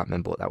booked. I can't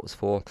remember what that was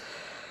for.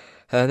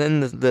 Then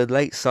the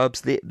late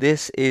subs.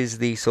 This is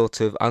the sort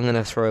of, I'm going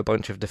to throw a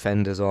bunch of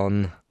defenders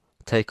on,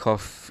 take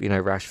off,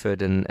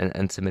 Rashford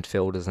and some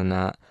midfielders and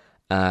that.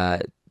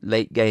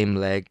 Late game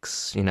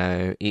legs,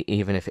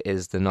 even if it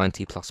is the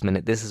 90 plus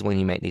minute, this is when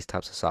you make these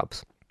types of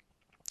subs.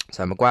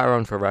 So Maguire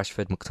on for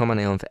Rashford,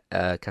 McTominay on for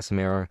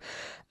Casemiro,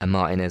 and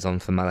Martinez on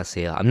for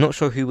Malacia. I'm not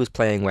sure who was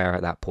playing where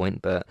at that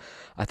point, but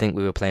I think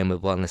we were playing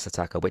with one less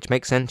attacker, which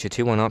makes sense. You're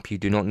 2-1 up, you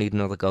do not need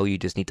another goal, you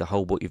just need to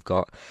hold what you've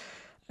got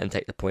and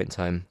take the points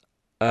home.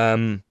 I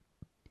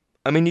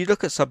mean, you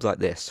look at subs like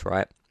this,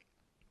 right?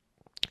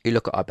 You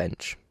look at our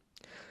bench.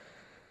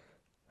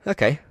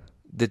 Okay,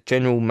 the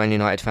general Man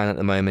United fan at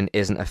the moment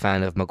isn't a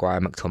fan of Maguire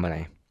and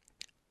McTominay.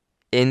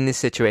 In this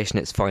situation,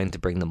 it's fine to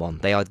bring them on.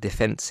 They are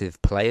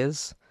defensive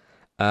players.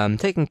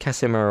 Taking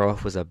Casemiro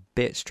off was a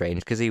bit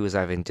strange because he was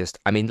having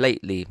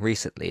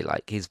recently,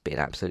 like, he's been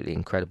absolutely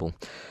incredible.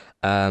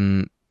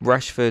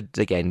 Rashford,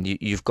 again,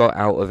 you've got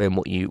out of him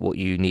what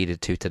you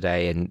needed to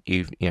today, and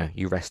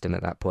you rest him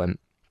at that point.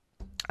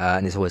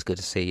 And it's always good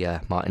to see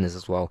Martinez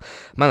as well.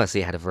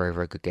 Malacia had a very,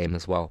 very good game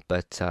as well,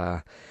 but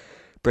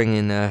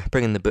bringing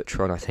the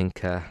butcher on, I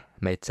think,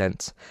 made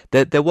sense.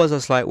 There was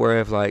a slight worry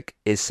of, like,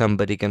 is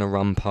somebody going to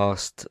run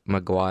past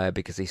Maguire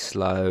because he's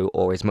slow,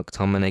 or is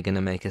McTominay going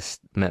to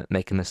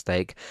make a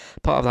mistake?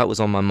 Part of that was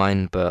on my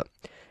mind, but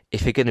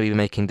if you're going to be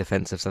making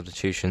defensive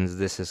substitutions,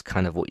 this is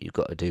kind of what you've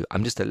got to do.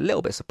 I'm just a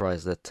little bit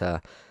surprised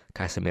that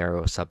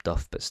Casemiro was subbed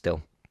off, but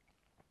still.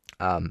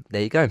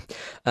 There you go.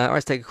 Alright,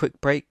 let's take a quick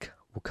break.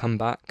 We'll come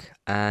back,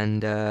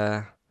 and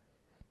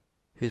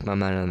who's my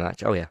man of the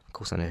match? Oh yeah, of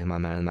course I know who my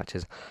man of the match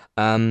is.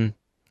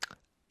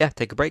 Yeah,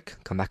 take a break,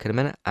 come back in a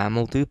minute, and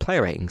we'll do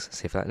player ratings.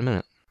 See you for that in a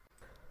minute.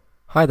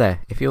 Hi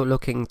there, if you're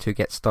looking to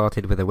get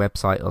started with a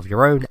website of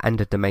your own and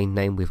a domain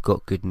name, we've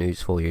got good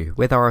news for you.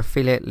 With our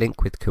affiliate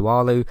link with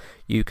Kualu,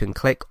 you can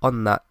click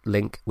on that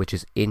link which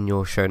is in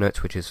your show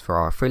notes, which is for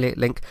our affiliate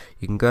link.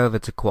 You can go over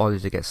to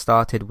Kualu to get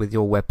started with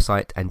your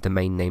website and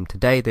domain name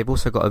today. They've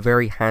also got a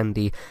very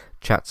handy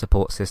chat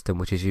support system,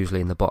 which is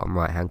usually in the bottom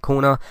right hand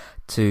corner,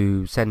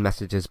 to send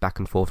messages back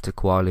and forth to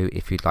Kualu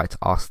if you'd like to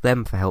ask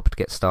them for help to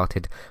get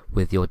started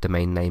with your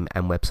domain name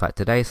and website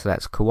today. So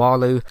that's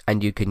Kualu,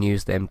 and you can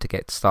use them to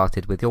get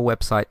started with your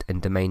website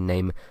and domain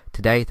name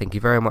today. Thank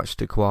you very much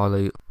to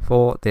Kualu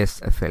for this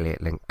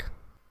affiliate link.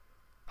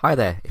 Hi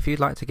there, if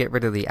you'd like to get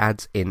rid of the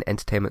ads in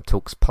Entertainment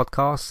Talks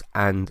podcasts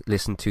and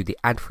listen to the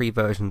ad-free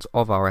versions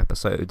of our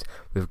episodes,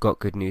 we've got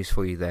good news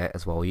for you there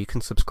as well. You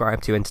can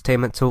subscribe to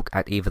Entertainment Talk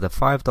at either the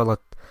 $5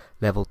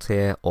 level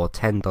tier or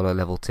 $10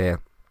 level tier.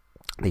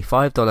 The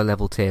 $5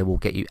 level tier will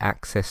get you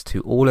access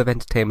to all of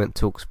Entertainment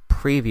Talk's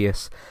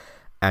previous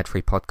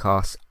ad-free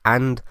podcasts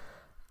and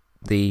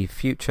the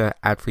future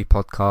ad-free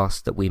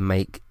podcasts that we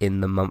make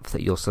in the month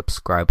that you're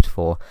subscribed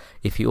for.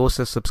 If you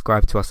also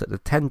subscribe to us at the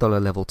 $10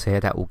 level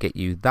tier, that will get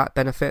you that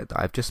benefit that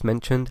I've just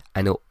mentioned,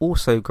 and it'll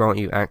also grant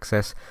you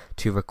access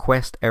to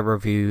request a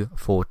review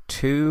for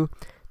 2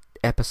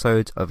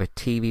 episodes of a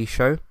TV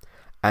show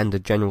and a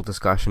general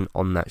discussion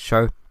on that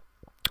show,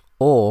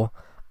 or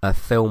a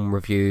film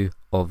review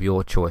of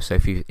your choice. So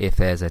if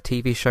there's a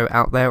TV show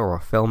out there or a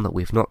film that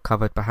we've not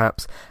covered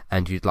perhaps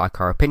and you'd like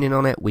our opinion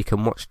on it, we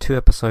can watch 2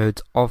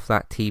 episodes of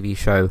that TV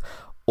show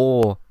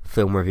or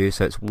film review.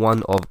 So it's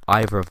one of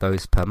either of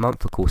those per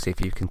month. Of course, if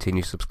you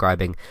continue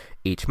subscribing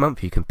each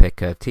month, you can pick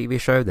a TV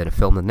show, then a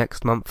film the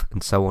next month,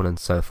 and so on and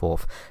so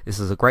forth. This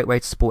is a great way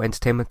to support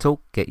Entertainment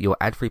Talk, get your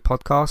ad-free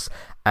podcasts,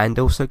 and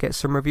also get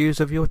some reviews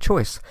of your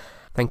choice.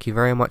 Thank you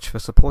very much for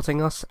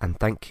supporting us, and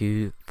thank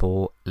you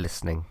for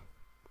listening.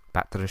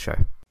 Back to the show.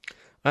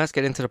 Let's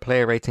get into the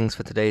player ratings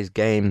for today's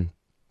game.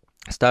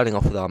 Starting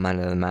off with our man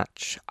of the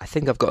match, I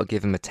think I've got to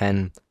give him a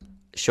 10.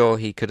 Sure,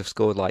 he could have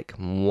scored like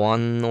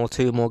 1 or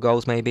 2 more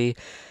goals maybe.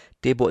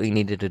 Did what he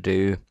needed to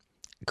do.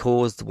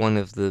 Caused one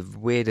of the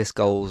weirdest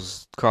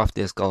goals,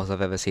 craftiest goals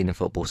I've ever seen in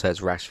football, so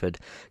it's Rashford.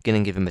 Gonna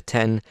give him a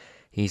 10.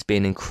 He's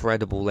been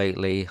incredible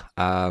lately.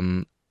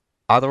 Other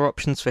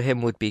options for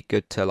him would be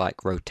good to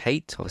like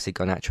rotate. Obviously,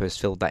 Garnacho has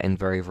filled that in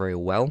very, very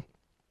well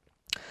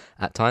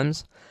at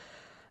times.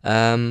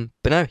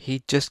 But no,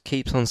 he just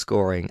keeps on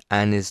scoring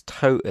and is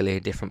totally a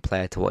different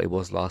player to what he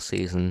was last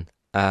season.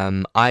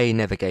 I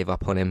never gave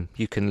up on him.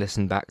 You can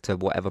listen back to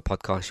whatever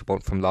podcast you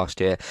want from last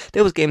year.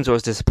 There was games where I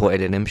was disappointed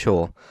in him,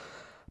 sure,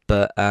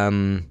 but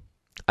I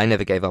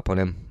never gave up on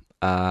him.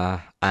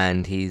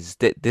 And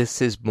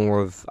this is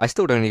more of, I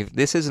still don't even,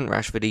 this isn't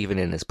Rashford even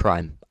in his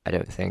prime, I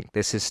don't think.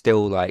 This is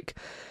still like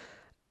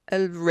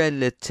a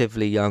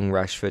relatively young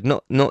Rashford.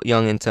 Not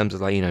young in terms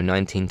of like,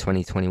 19,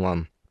 20,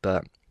 21,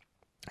 but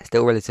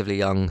still relatively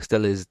young,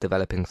 still is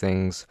developing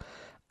things.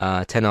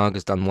 Ten Hag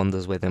has done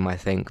wonders with him, I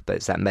think, but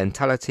it's that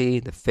mentality,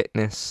 the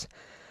fitness.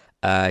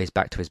 He's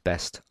back to his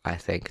best, I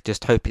think.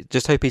 Just hope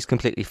he's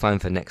completely fine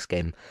for next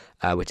game,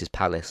 which is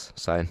Palace.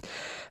 So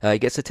he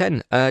gets a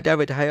 10.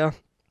 David De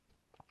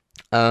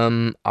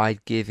Gea,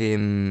 I'd give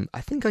him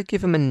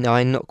a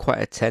 9, not quite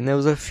a 10. There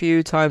was a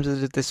few times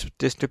of this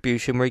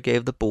distribution where he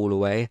gave the ball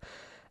away.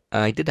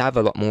 He did have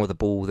a lot more of the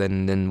ball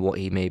than what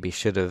he maybe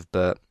should have,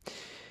 but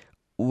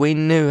we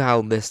knew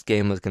how this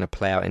game was going to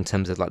play out in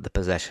terms of like the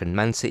possession.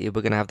 Man City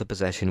were going to have the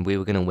possession. We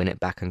were going to win it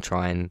back and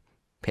try and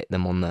hit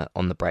them on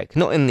the break.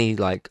 Not in the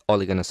like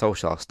Ole Gunnar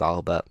Solskjaer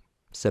style, but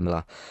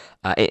similar.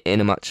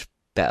 In a much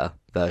better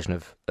version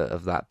of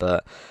that.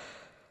 But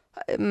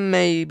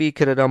maybe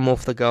could have done more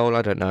for the goal.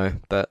 I don't know.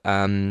 But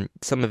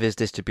some of his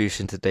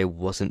distribution today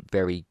wasn't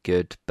very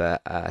good.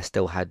 But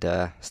still had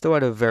a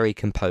very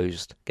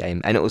composed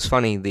game. And it was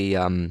funny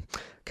the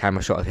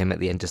camera shot of him at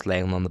the end just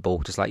laying on the ball,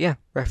 just like, yeah,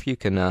 ref, you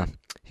can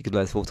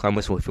blow the full-time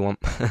whistle if you want.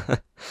 I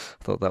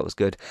thought that was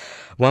good.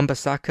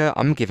 Wan-Bissaka,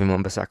 I'm giving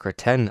Wan-Bissaka a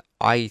 10.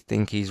 I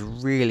think he's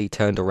really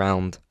turned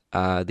around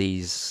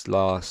these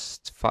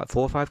last 4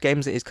 or 5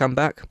 games that he's come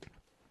back.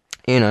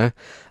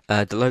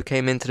 Dalot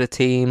came into the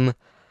team.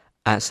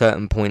 At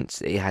certain points,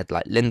 he had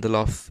like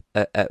Lindelof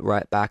at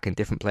right back and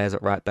different players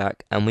at right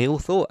back, and we all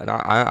thought, and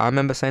I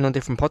remember saying on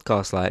different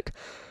podcasts, like,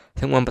 I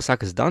think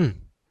Wan-Bissaka's done.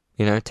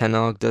 Ten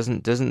Hag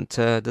doesn't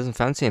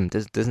fancy him,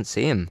 doesn't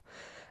see him.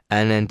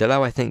 And then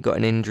Dalot, I think, got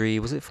an injury.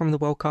 Was it from the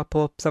World Cup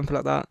or something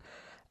like that?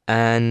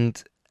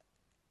 And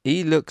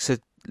he looks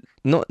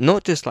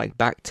not just like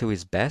back to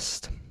his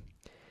best.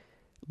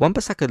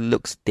 Wan-Bissaka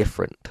looks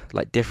different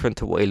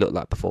to what he looked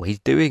like before. He's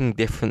doing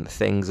different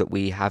things that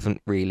we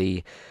haven't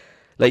really.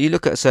 Like, you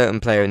look at a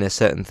certain player and there's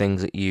certain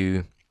things that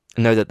you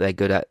know that they're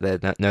good at,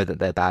 know that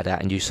they're bad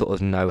at, and you sort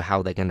of know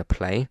how they're going to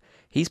play.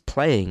 He's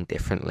playing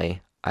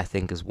differently, I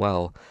think, as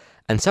well.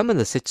 And some of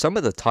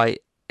the tight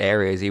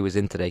areas he was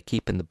in today,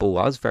 keeping the ball,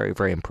 I was very,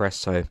 very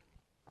impressed. So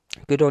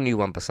good on you,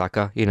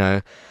 Wan-Bissaka.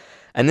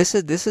 And this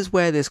is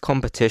where this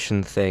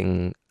competition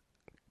thing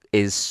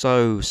is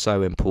so,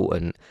 so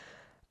important.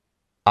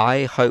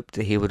 I hoped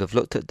that he would have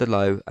looked at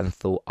Dalot and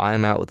thought,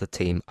 I'm out of the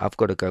team. I've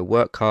got to go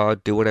work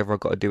hard, do whatever I've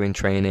got to do in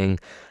training.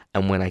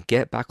 And when I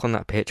get back on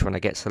that pitch, when I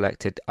get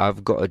selected,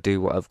 I've got to do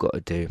what I've got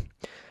to do.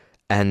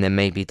 And then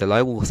maybe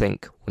Dalot will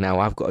think, well, now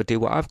I've got to do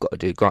what I've got to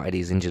do. Granted,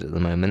 he's injured at the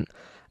moment.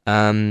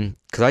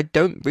 Because I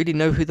don't really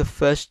know who the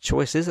first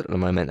choice is at the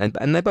moment.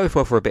 And they both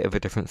offer a bit of a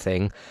different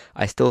thing.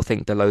 I still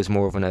think Dalot's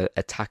more of an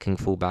attacking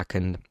fullback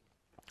and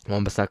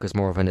Wan-Bissaka's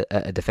more of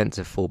a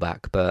defensive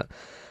fullback. But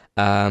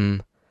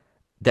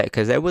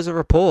because there was a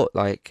report,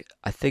 like,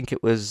 I think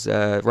it was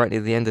right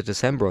near the end of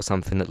December or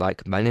something, that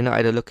like Man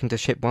United are looking to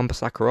ship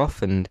Wan-Bissaka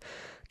off and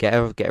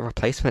get a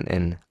replacement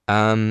in.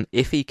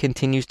 If he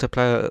continues to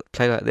play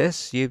like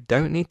this, you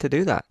don't need to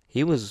do that.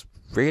 He was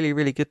really,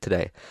 really good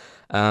today.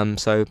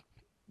 So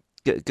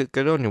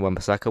good on you,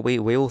 Wan-Bissaka.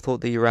 We all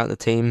thought that you were out the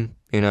team.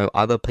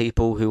 Other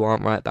people who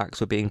aren't right backs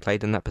were being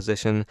played in that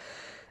position.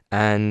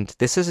 And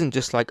this isn't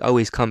just like, oh,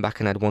 he's come back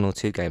and had 1 or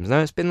 2 games.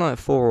 No, it's been like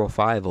 4 or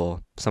 5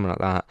 or something like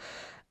that.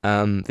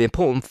 The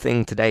important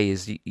thing today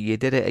is you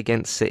did it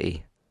against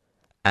City.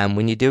 And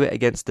when you do it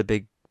against the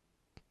big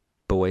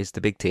boys,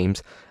 the big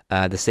teams,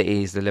 the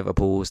Cities, the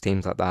Liverpools,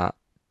 teams like that,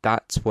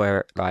 that's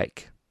where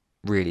it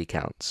really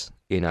counts,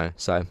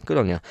 So good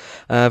on you.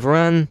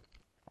 Varane,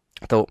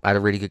 I thought had a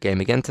really good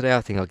game again today.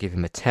 I think I'll give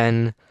him a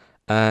 10.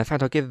 In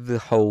fact, I'll give the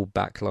whole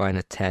back line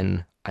a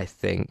 10, I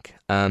think.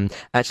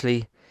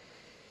 Actually,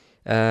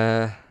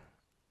 I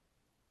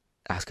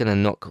was going to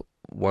knock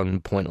 1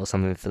 point or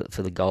something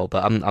for the goal,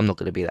 but I'm not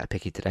going to be that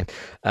picky today.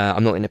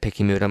 I'm not in a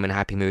picky mood. I'm in a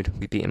happy mood.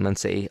 We beat Man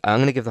City. I'm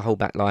going to give the whole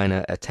back line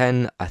a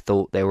 10. I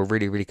thought they were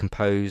really, really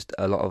composed,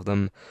 a lot of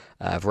them.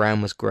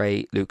 Varane was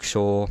great. Luke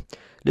Shaw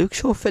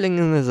filling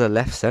in as a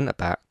left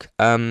centre-back.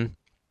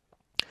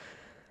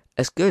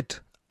 It's good.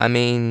 I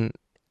mean,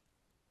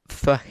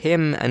 for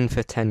him and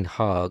for Ten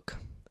Hag,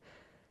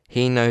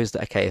 he knows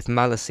that, okay, if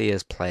Malacia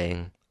is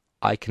playing,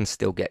 I can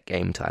still get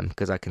game time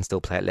because I can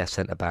still play at left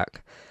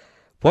centre-back.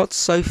 What's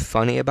so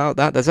funny about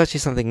that? There's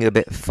actually something a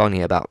bit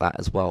funny about that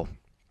as well.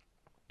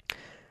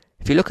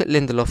 If you look at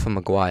Lindelof and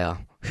Maguire,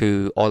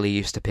 who Ollie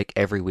used to pick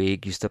every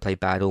week, used to play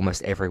bad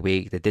almost every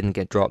week, they didn't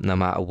get dropped no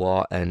matter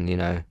what,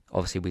 and,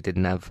 obviously we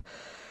didn't have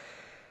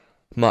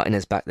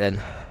Martinez back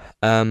then.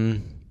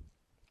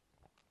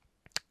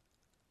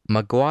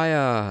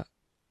 Maguire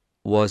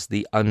was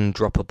the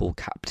undroppable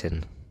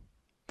captain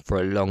for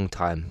a long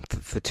time,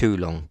 for too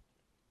long.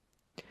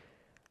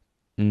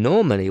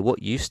 Normally,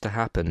 what used to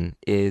happen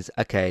is,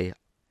 okay,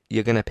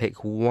 you're going to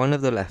pick one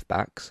of the left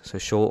backs, so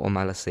Shaw or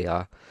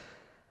Malacia,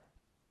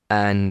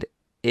 and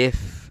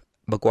if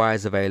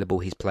Maguire's available,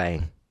 he's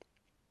playing.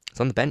 He's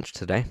on the bench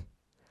today.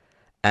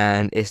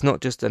 And it's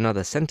not just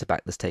another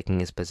centre-back that's taking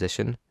his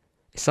position.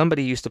 It's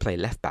somebody who used to play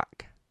left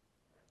back.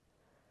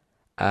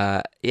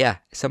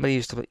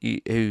 Somebody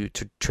who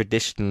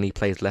traditionally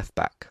plays left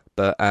back.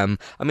 But,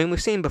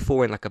 we've seen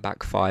before in a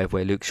back five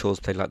where Luke Shaw's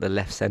played the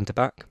left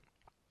centre-back.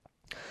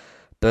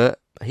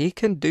 But he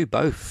can do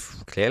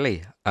both,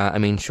 clearly.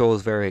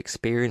 Shaw's very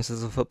experienced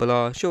as a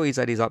footballer. Sure, he's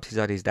had his ups, he's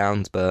had his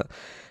downs, but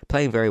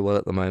playing very well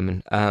at the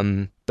moment.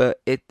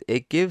 But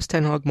it gives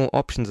Ten Hag more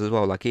options as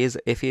well.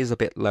 If he is a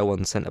bit low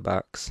on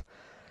centre-backs,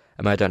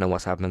 I don't know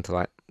what's happened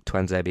to,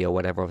 Tuanzebe or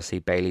whatever. Obviously,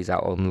 Bailey's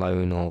out on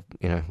loan or,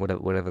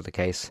 whatever the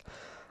case.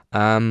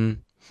 But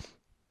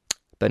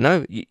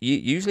no,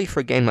 usually for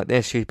a game like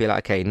this, you'd be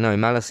like, okay, no,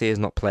 Malacia is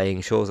not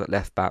playing. Shaw's at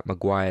left back,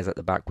 Maguire's at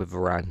the back with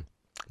Varane.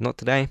 Not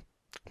today.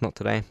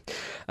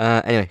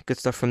 Anyway, good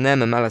stuff from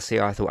them. And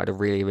Malacia, I thought, had a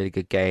really, really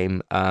good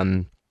game.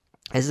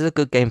 This is a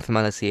good game for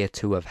Malacia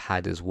to have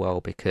had as well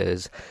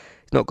because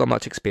he's not got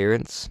much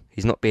experience.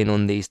 He's not been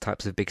on these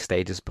types of big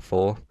stages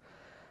before.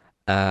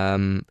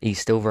 He's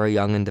still very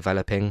young and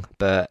developing,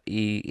 but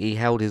he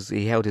held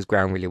his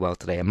ground really well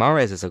today. And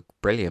Mahrez is a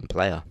brilliant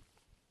player,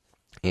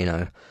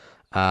 but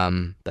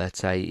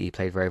he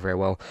played very, very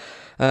well.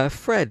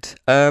 Fred,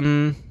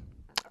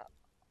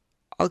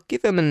 I'll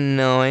give him a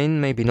 9,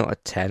 maybe not a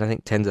 10. I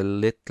think 10's a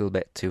little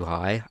bit too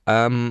high.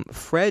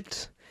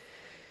 Fred's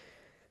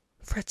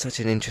such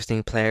an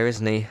interesting player,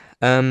 isn't he?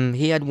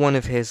 He had one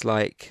of his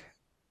 9,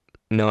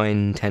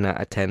 10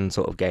 out of 10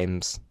 sort of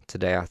games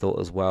today, I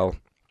thought, as well.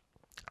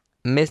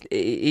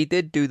 He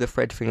did do the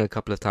Fred thing a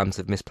couple of times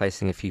of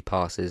misplacing a few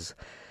passes,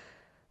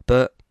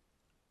 but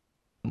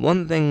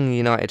one thing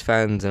United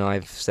fans and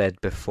I've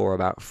said before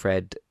about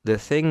Fred, the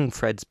thing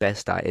Fred's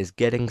best at is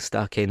getting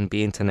stuck in,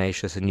 being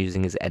tenacious and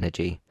using his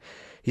energy.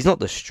 He's not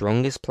the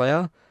strongest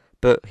player,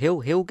 but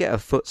he'll get a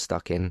foot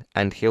stuck in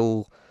and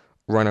he'll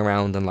run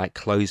around and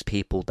close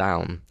people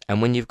down.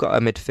 And when you've got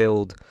a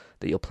midfield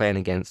that you're playing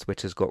against,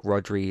 which has got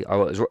Rodri,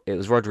 it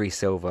was Rodri,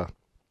 Silva,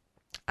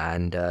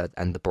 and De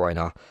Bruyne,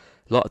 a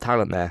lot of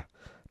talent there.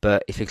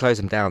 But if you close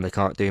them down, they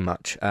can't do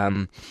much.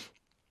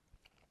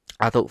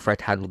 I thought Fred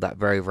handled that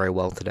very, very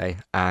well today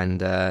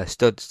and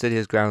stood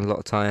his ground a lot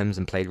of times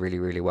and played really,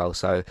 really well.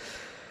 So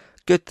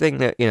good thing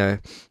that,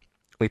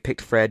 we picked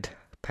Fred,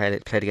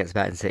 played against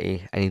Man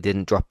City, and he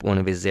didn't drop one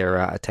of his 0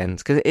 out of 10s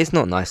because it's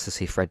not nice to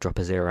see Fred drop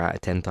a 0 out of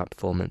 10 type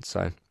performance.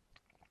 So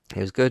it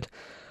was good.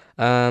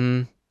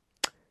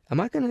 Am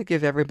I going to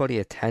give everybody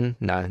a 10?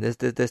 No,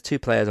 there's 2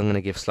 players I'm going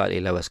to give slightly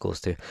lower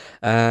scores to.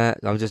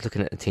 I'm just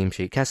looking at the team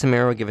sheet.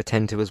 Casemiro I'll give a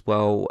 10 to as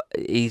well.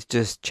 He's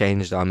just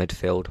changed our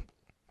midfield.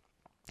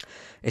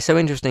 It's so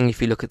interesting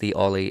if you look at the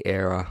Ollie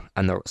era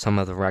and some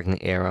of the Ragnick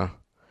era,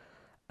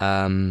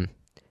 and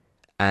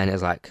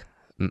it's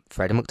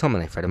Freddie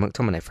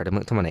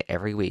McTominay,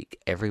 every week,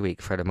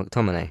 Freddie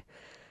McTominay.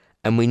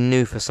 And we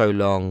knew for so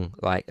long,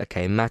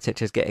 okay,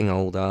 Matic is getting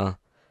older,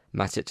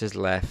 Matic has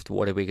left,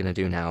 what are we going to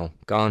do now?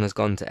 Garner's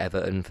gone to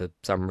Everton for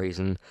some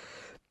reason.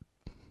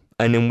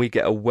 And then we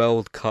get a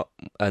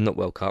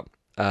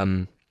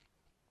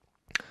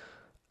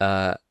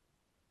uh,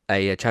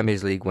 a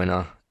Champions League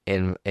winner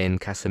in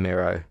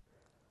Casemiro.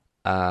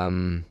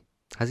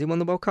 Has he won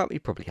the World Cup? He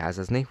probably has,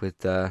 hasn't he? With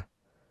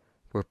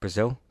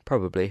Brazil,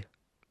 probably.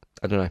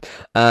 I don't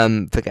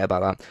know. Forget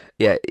about that.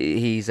 Yeah,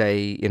 he's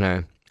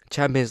a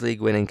Champions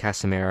League winning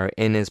Casemiro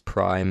in his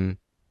prime.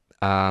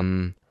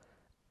 Um,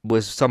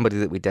 was somebody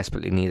that we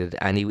desperately needed,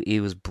 and he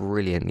was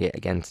brilliant yet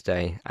again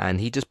today. And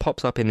he just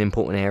pops up in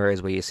important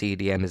areas where your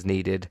CDM is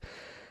needed,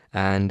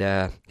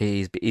 and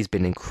he's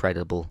been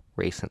incredible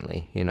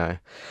recently. Bruno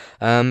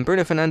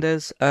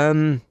Fernandes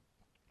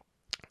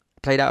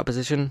played out of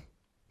position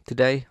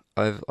today.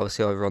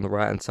 Obviously over on the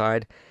right hand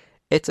side.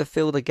 It's a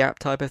fill the gap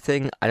type of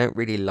thing. I don't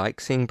really like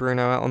seeing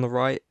Bruno out on the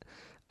right,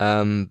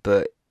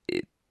 but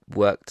it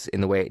worked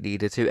in the way it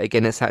needed to.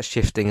 Again, it's that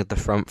shifting of the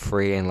front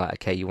three and like,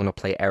 okay, you want to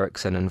play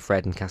Eriksen and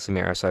Fred and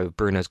Casemiro, so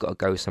Bruno's got to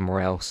go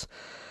somewhere else.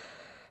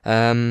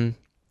 Better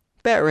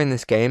in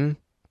this game.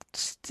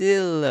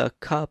 Still a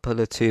couple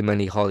of too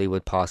many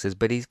Hollywood passes,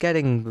 but he's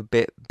getting a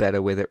bit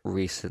better with it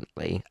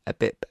recently.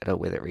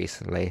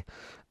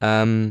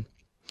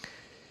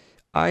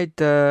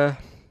 I'd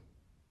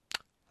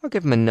I'll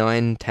give him a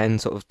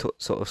 9-10 sort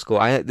of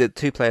score. The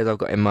two players I've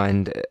got in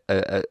mind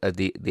are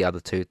the other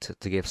two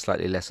to give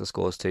slightly lesser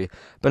scores to.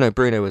 But no,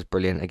 Bruno was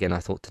brilliant again, I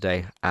thought,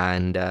 today,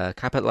 and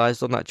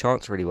capitalised on that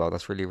chance really well.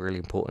 That's really, really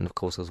important, of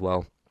course, as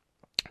well.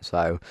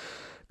 So,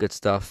 good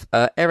stuff.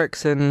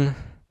 Eriksen,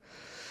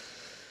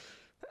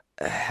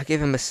 I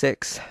give him a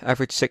 6,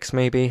 average 6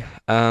 maybe.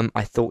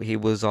 I thought he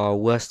was our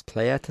worst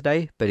player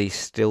today, but he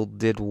still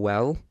did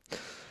well.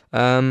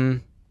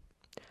 I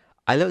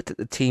looked at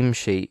the team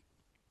sheet,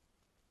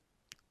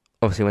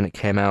 obviously when it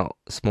came out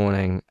this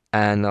morning,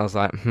 and I was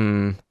like,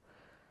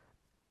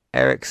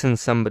 Eriksen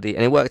somebody,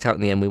 and it worked out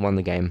in the end, we won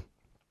the game.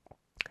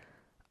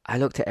 I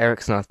looked at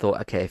Eriksen and I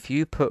thought, okay, if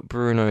you put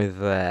Bruno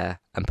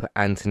there and put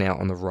Antony out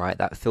on the right,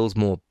 that feels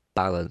more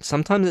balanced.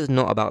 Sometimes it's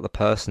not about the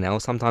personnel,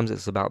 sometimes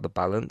it's about the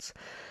balance.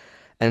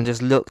 And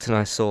just looked and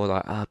I saw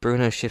like,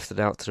 Bruno shifted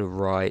out to the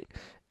right,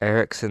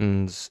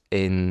 Eriksen's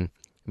in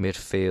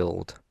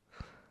midfield.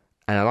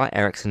 And I like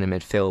Eriksen in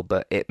midfield,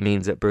 but it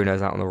means that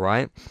Bruno's out on the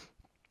right.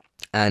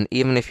 And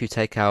even if you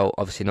take out,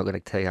 obviously not going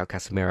to take out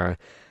Casemiro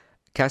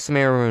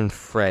and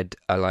Fred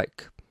are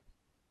like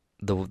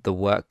the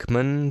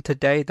workmen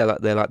today. They're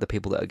like the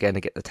people that are going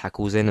to get the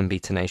tackles in and be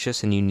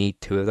tenacious, and you need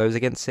two of those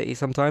against City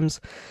sometimes.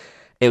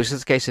 It was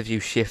just a case of you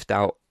shift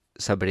out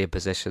somebody in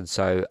position.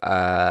 So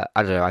I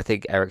don't know. I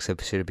think Eriksen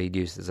should have been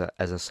used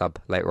as a sub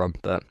later on,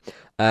 but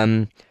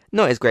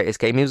not his greatest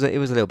game. It was a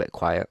little bit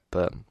quiet,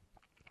 but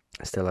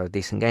still a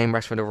decent game.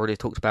 Rashford I've already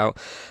talked about.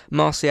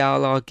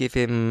 Martial, I'll give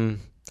him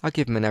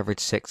an average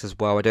 6 as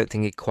well. I don't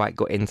think he quite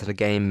got into the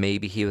game.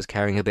 Maybe he was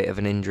carrying a bit of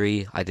an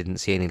injury. I didn't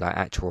see any like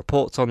actual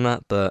reports on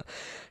that, but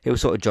he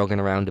was sort of jogging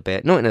around a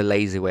bit. Not in a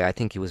lazy way. I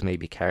think he was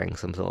maybe carrying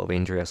some sort of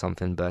injury or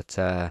something, but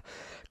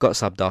got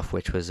subbed off,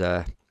 which was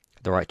the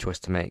right choice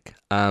to make.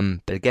 But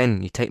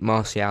again, you take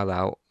Martial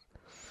out,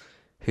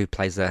 who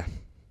plays there.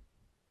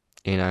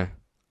 We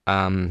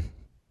haven't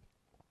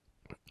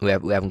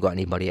got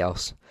anybody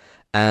else.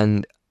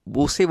 And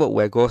we'll see what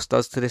Weghorst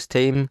does to this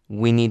team.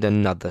 We need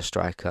another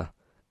striker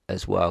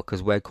as well,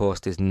 because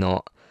Weghorst is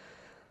not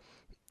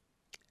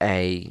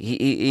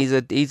he's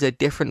a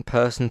different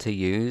person to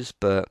use,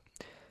 but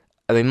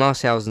I mean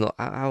Martial's not,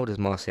 how old is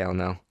Martial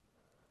now?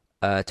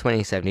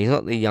 27. He's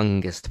not the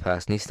youngest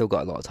person. He's still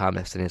got a lot of time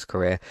left in his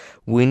career.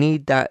 We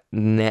need that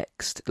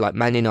next, like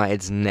Man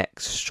United's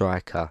next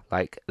striker,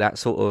 like that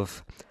sort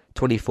of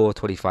 24,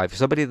 25,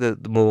 somebody the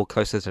more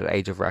closer to the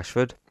age of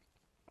Rashford,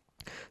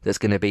 that's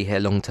going to be here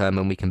long term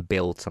and we can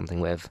build something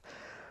with.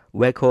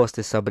 Weghorst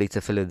is somebody to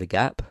fill in the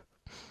gap.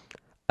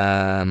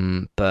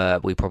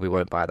 But we probably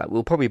won't buy that.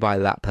 We'll probably buy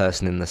that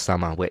person in the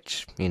summer,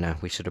 which,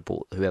 we should have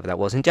bought whoever that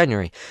was in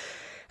January.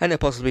 And it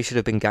possibly should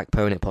have been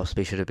Gakpo and it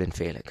possibly should have been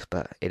Felix,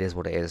 but it is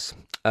what it is.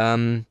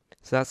 So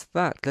that's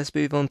that. Let's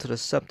move on to the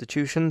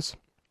substitutions.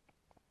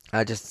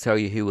 Just to tell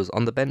you who was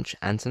on the bench: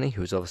 Antony,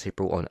 who was obviously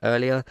brought on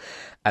earlier,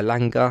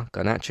 Alanga,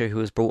 Garnacho, who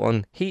was brought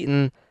on,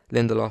 Heaton,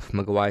 Lindelof,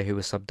 Maguire, who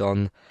was subbed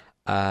on,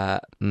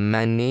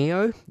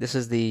 Manio, this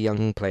is the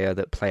young player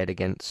that played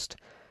against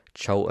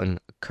Charlton,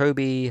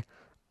 Kobe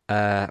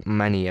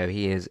Manio.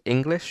 He is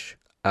English,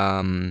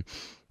 and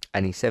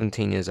he's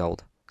 17 years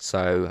old.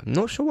 So I'm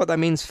not sure what that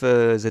means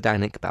for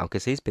Zidane Iqbal,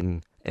 because he's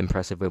been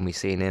impressive when we've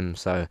seen him.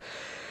 So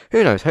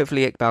who knows?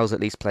 Hopefully Iqbal's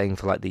at least playing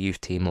for like the youth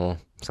team or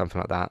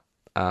something like that.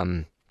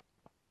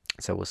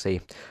 So we'll see.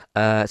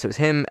 So it's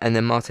him, and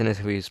then Martinez,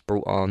 who he's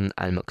brought on,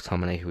 and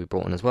McTominay, who we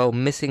brought on as well.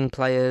 Missing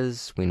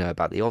players, we know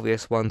about the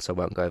obvious one, so I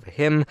won't go over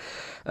him.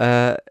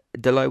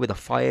 Dalot with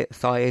a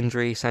thigh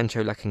injury.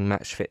 Sancho lacking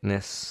match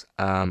fitness.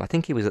 I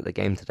think he was at the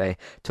game today.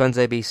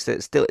 Tuanzebe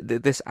still.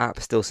 This app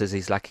still says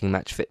he's lacking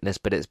match fitness,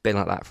 but it's been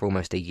like that for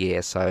almost a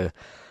year, so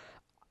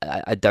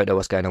I don't know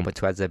what's going on with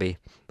Tuanzebe.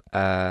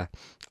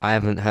 I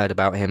haven't heard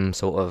about him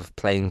sort of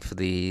playing for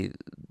the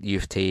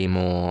youth team,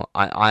 or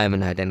I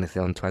haven't heard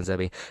anything on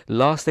Tuanzebe.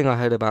 Last thing I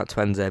heard about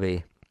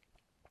Tuanzebe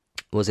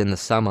was in the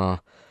summer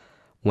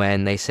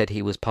when they said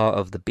he was part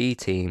of the B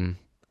team,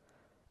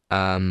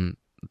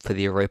 for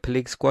the Europa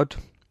League squad,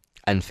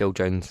 and Phil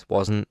Jones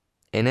wasn't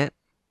in it.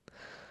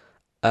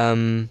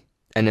 And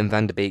then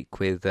Van der Beek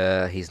with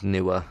his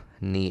newer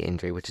knee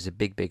injury, which is a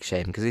big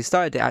shame because he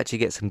started to actually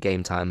get some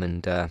game time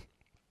and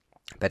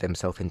bed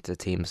himself into the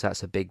team. So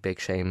that's a big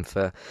shame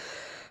for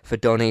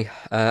Donny.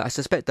 I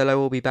suspect Dalot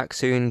will be back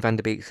soon. Van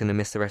der Beek's going to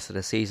miss the rest of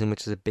the season,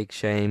 which is a big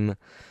shame.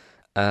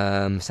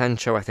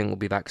 Sancho, I think, will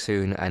be back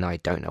soon, and I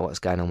don't know what's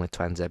going on with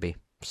Tuanzebe.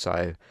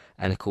 So,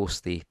 and of course,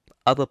 the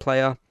other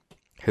player,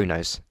 who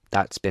knows?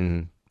 That's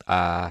been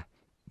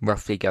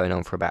roughly going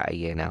on for about a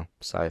year now,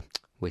 so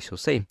we shall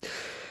see.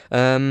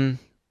 Who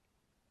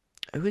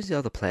is the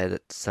other player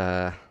that's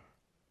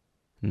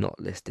not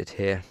listed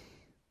here?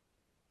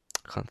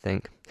 I can't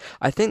think.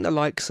 I think the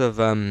likes of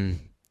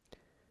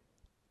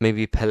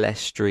maybe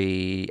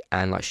Palestri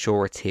and like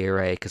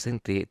Shoretire, because I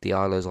think the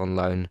Arlo's on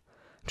loan.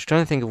 I'm just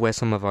trying to think of where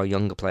some of our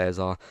younger players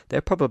are.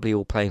 They're probably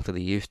all playing for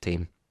the youth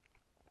team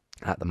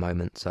at the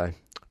moment, so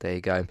there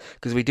you go.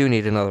 Because we do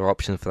need another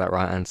option for that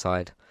right-hand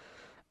side.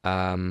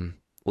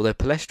 Although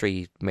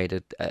Palestri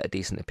made a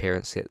decent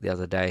appearance the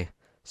other day,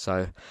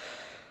 so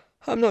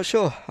I'm not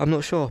sure.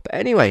 But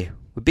anyway,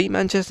 we beat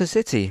Manchester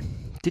City.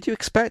 Did you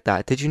expect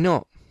that? Did you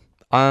not?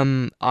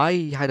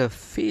 I had a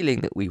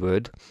feeling that we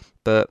would,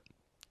 but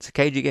it's a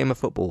cagey game of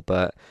football.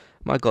 But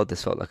my God,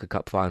 this felt like a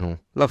cup final.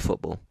 Love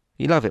football.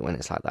 You love it when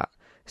it's like that.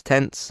 It's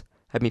tense.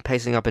 Had me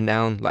pacing up and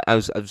down. Like I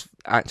was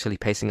actually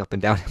pacing up and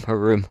down in my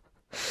room.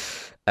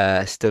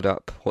 Stood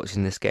up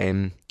watching this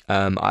game.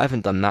 I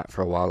haven't done that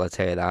for a while. I'll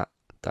tell you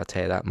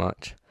that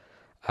much.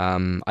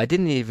 I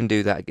didn't even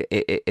do that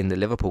in the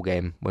Liverpool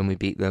game when we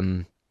beat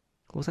them.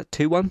 What was that,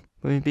 2-1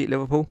 when we beat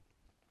Liverpool?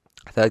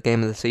 Third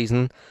game of the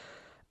season.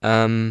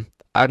 I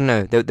don't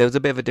know. There was a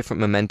bit of a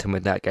different momentum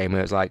with that game where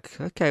it was like,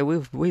 okay,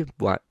 we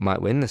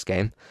might win this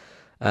game.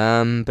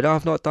 But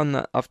I've not done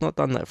that. I've not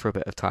done that for a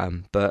bit of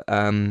time. But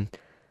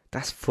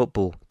that's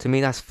football. To me,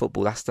 that's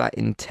football. That's that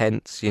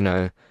intense. You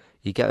know,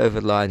 you get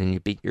over the line and you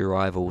beat your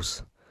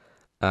rivals.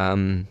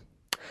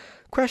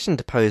 Question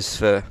to pose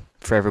for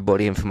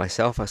everybody and for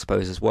myself, I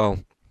suppose, as well.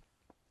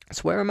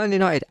 So where are Man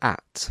United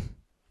at?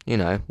 You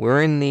know,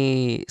 we're in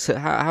the... So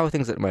how are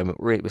things at the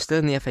moment? We're still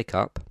in the FA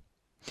Cup.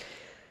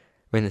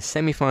 We're in the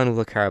semi-final of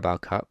the Carabao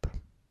Cup.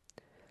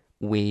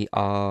 We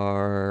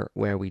are...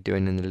 Where are we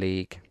doing in the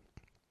league?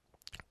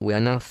 We are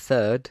now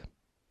third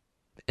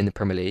in the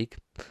Premier League.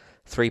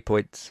 3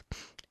 points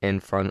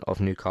in front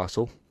of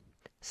Newcastle.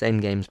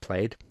 Same games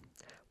played.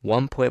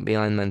 1 point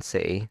behind Man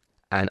City.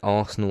 And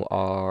Arsenal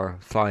are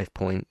 5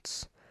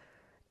 points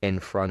in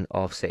front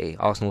of City.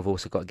 Arsenal have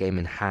also got a game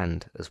in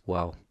hand as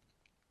well.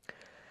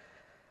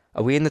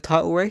 Are we in the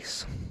title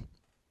race?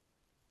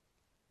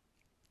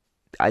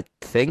 I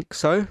think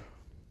so.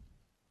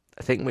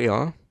 I think we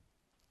are.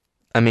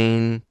 I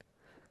mean,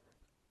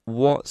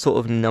 what sort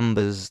of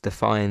numbers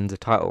define the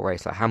title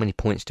race? Like, how many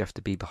points do you have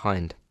to be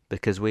behind?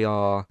 Because we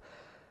are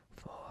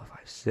 4, 5,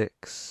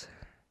 6.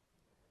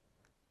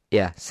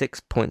 Yeah, 6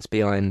 points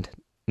behind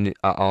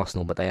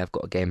Arsenal, but they have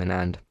got a game in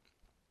hand.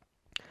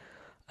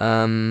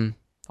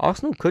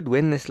 Arsenal could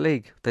win this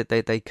league.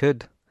 They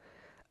could.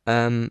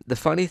 The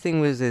funny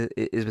thing is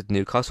with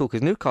Newcastle,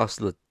 because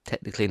Newcastle are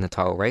technically in the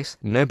title race.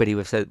 Nobody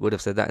would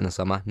have said that in the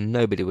summer.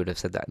 Nobody would have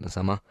said that in the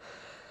summer.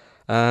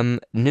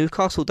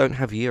 Newcastle don't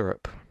have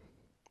Europe.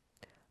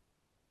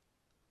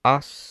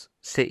 Us,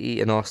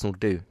 City, and Arsenal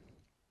do.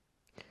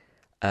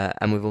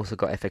 And we've also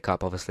got FA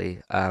Cup,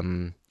 obviously.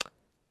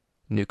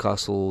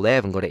 Newcastle, they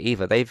haven't got it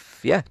either.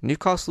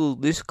 Newcastle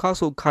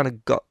kind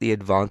of got the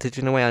advantage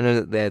in a way. I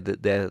know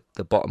that they're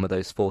the bottom of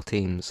those 4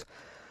 teams,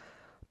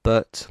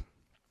 but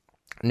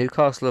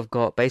Newcastle have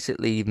got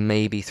basically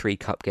maybe 3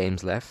 cup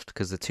games left,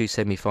 because the 2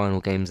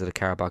 semi-final games of the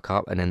Carabao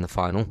Cup and then the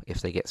final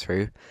if they get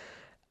through,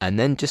 and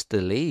then just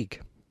the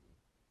league.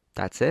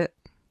 That's it.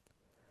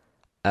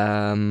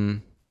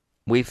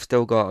 We've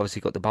still got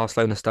the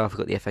Barcelona stuff. We've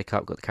got the FA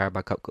Cup, got the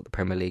Carabao Cup, got the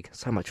Premier League.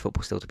 So much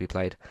football still to be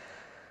played.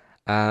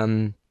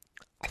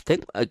 I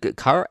think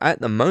at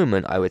the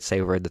moment, I would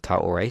say we're in the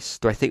title race.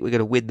 Do I think we're going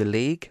to win the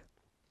league?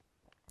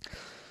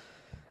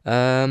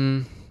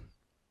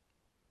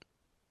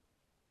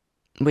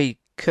 We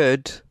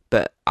could,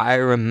 but I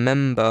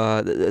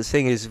remember... The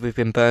thing is, we've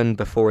been burned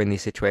before in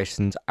these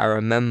situations. I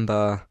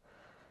remember,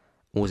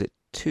 what was it,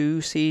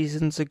 2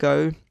 seasons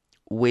ago?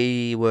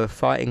 We were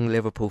fighting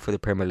Liverpool for the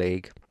Premier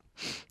League.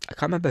 I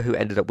can't remember who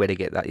ended up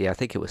winning it that year. I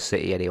think it was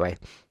City anyway.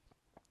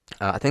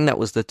 I think that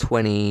was the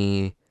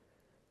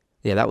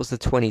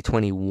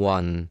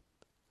 2021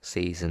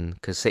 season,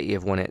 because City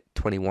have won it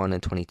 21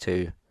 and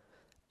 22.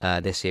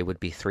 This year would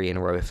be 3 in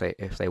a row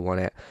if they won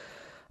it.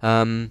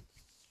 And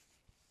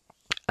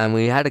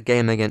we had a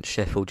game against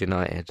Sheffield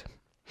United,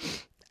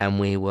 and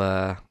we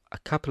were a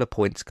couple of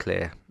points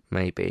clear,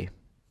 maybe.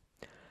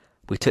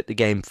 We took the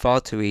game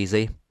far too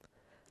easy.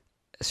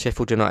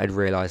 Sheffield United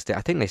realised it.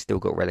 I think they still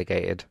got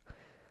relegated.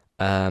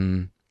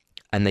 And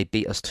they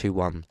beat us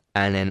 2-1.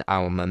 And then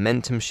our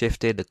momentum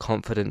shifted, the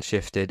confidence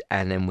shifted,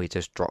 and then we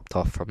just dropped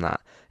off from that.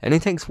 And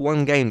it takes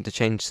one game to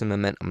change some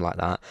momentum like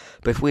that.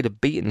 But if we'd have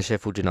beaten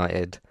Sheffield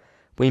United,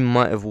 we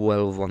might have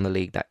well won the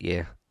league that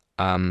year.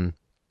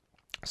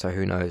 So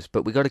who knows?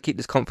 But we got to keep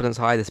this confidence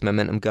high, this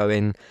momentum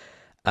going.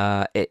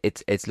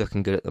 It's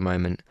looking good at the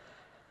moment.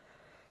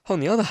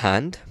 On the other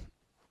hand,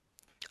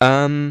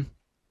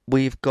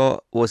 we've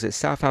got, was it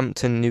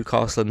Southampton,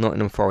 Newcastle, and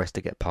Nottingham Forest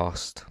to get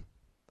past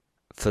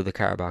for the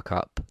Carabao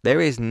Cup. There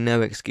is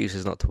no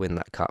excuses not to win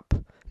that cup.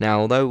 Now,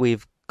 although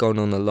we've gone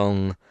on a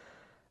long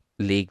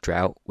league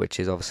drought, which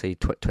is obviously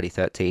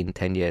 2013,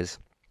 10 years,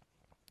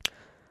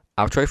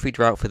 our trophy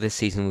drought for this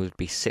season would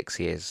be 6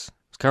 years.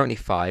 It's currently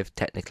 5,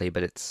 technically,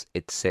 but it's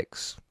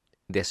 6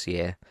 this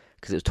year,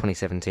 because it was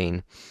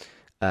 2017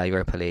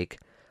 Europa League.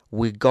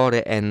 We got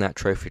to end that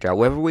trophy drought.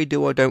 Whether we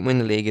do or don't win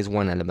the league is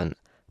one element,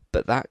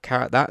 but that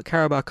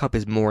Carabao Cup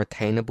is more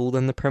attainable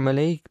than the Premier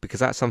League,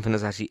 because that's something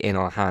that's actually in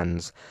our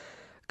hands.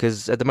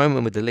 Because at the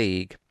moment with the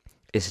league,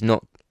 it's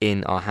not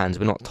in our hands.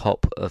 We're not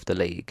top of the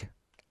league.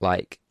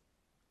 Like,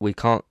 we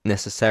can't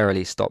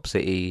necessarily stop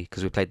City,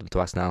 because we played them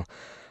twice now,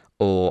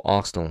 or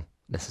Arsenal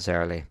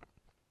necessarily,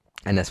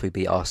 unless we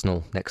beat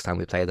Arsenal next time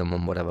we play them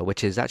on whatever,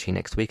 which is actually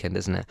next weekend,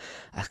 isn't it?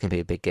 That's going to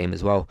be a big game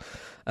as well.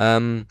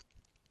 But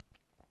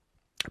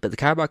the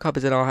Carabao Cup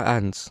is in our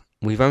hands.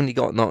 We've only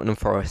got Nottingham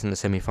Forest in the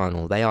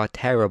semi-final. They are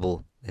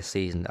terrible this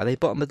season. Are they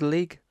bottom of the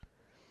league?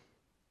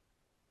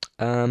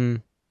 Oh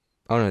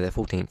no, they're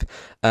 14th.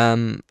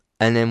 And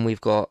then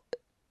we've got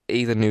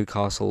either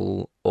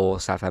Newcastle or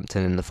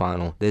Southampton in the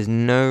final. There's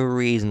no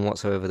reason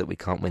whatsoever that we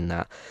can't win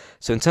that.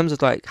 So in terms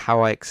of like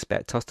how I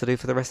expect us to do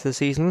for the rest of the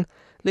season,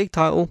 league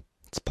title,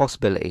 it's a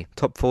possibility.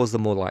 Top 4 is the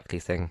more likely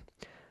thing.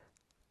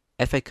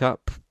 FA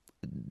Cup,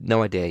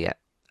 no idea yet.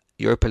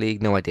 Europa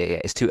League, no idea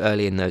yet. It's too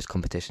early in those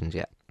competitions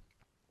yet.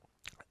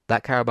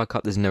 That Carabao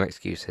Cup, there's no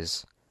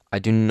excuses. I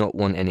do not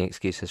want any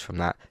excuses from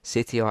that.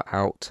 City are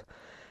out.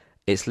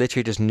 It's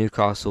literally just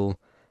Newcastle,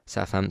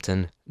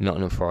 Southampton,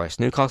 Nottingham Forest.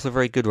 Newcastle are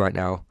very good right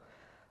now,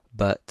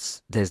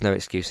 but there's no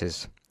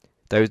excuses.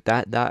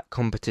 That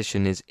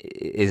competition is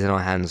in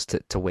our hands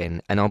to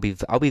win, and I'll be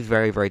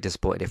very, very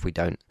disappointed if we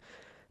don't.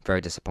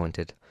 Very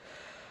disappointed.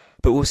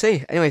 But we'll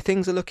see. Anyway,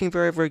 things are looking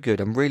very, very good.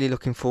 I'm really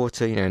looking forward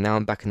to, now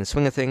I'm back in the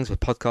swing of things with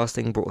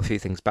podcasting. Brought a few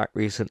things back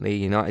recently.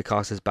 United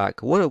Cast is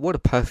back. What a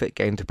perfect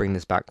game to bring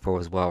this back for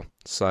as well.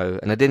 So,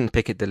 and I didn't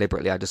pick it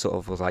deliberately. I just sort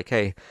of was like,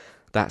 hey,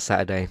 that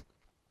Saturday,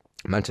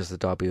 Manchester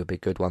Derby would be a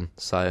good one.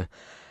 So,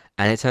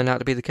 and it turned out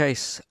to be the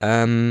case.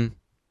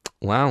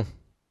 Wow.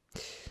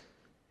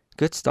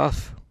 Good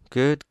stuff.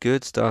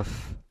 Good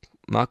stuff.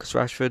 Marcus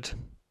Rashford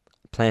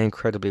playing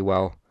incredibly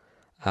well.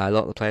 A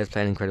lot of the players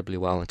playing incredibly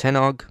well. And Ten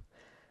Hag,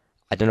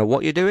 I don't know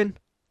what you're doing,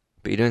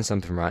 but you're doing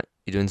something right.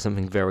 You're doing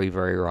something very,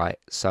 very right.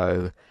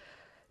 So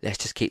let's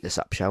just keep this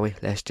up, shall we?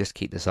 Let's just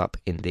keep this up,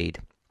 indeed.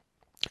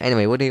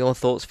 Anyway, what are your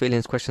thoughts,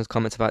 feelings, questions,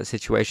 comments about the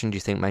situation? Do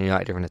you think Man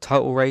United are in a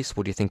title race?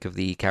 What do you think of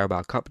the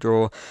Carabao Cup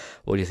draw?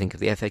 What do you think of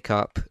the FA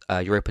Cup,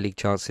 Europa League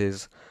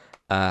chances?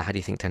 How do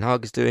you think Ten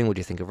Hag is doing? What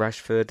do you think of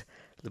Rashford?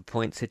 The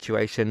point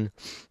situation?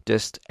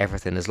 Just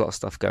everything. There's a lot of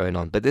stuff going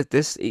on. But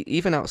this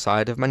even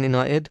outside of Man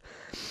United,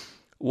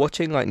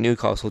 watching like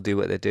Newcastle do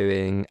what they're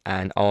doing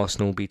and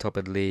Arsenal be top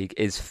of the league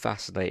is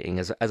fascinating.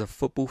 As a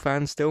football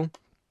fan still,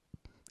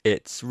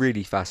 it's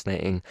really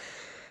fascinating.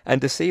 And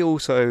to see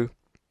also,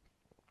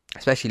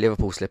 especially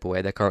Liverpool slip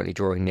away, they're currently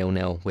drawing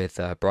 0-0 with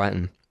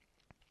Brighton.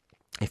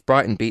 If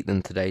Brighton beat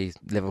them today,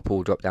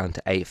 Liverpool drop down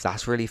to 8th.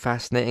 That's really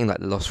fascinating. Like,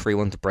 they lost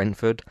 3-1 to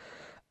Brentford.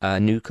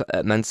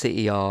 Man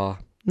City are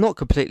not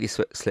completely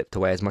slipped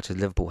away as much as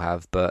Liverpool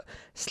have, but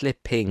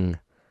slipping.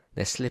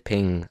 They're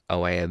slipping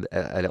away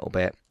a little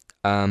bit.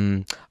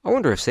 I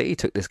wonder if City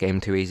took this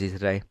game too easy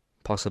today.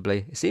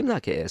 Possibly. It seemed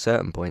like it at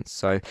certain points.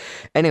 So,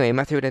 anyway,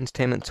 Matthew at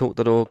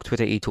entertainmenttalk.org,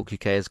 Twitter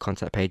eTalkUK's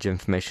contact page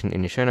information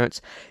in your show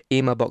notes,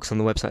 email box on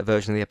the website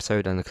version of the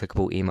episode, and a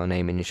clickable email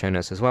name in your show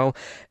notes as well.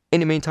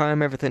 In the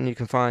meantime, everything you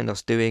can find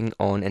us doing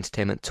on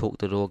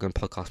entertainmenttalk.org and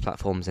podcast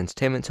platforms,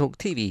 Entertainment Talk,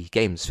 TV,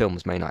 games,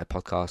 films, Man United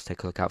podcast.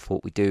 Take a look out for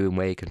what we do and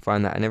where you can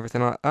find that and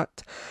everything like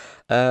that.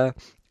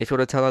 If you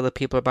want to tell other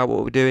people about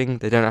what we're doing,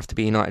 they don't have to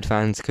be United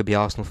fans. It could be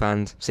Arsenal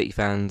fans, City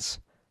fans,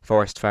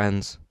 Forest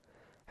fans,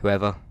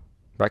 whoever.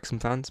 Wrexham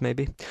fans,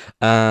 maybe.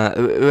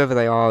 Whoever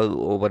they are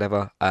or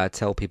whatever,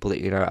 tell people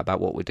that you know about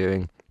what we're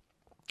doing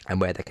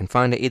and where they can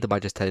find it, either by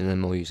just telling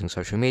them or using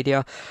social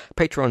media.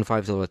 Patreon,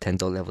 $5 or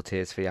 $10 level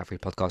tiers for your free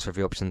podcast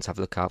review options. Have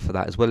a look out for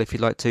that as well if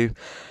you'd like to.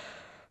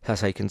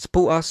 That's how you can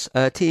support us.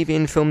 TV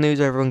and film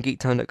news over on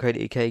geektown.co.uk,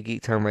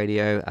 Geektown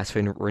Radio. As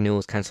for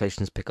renewals,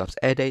 cancellations, pickups,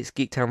 air dates,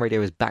 Geektown Radio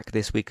is back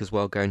this week as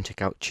well. Go and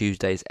check out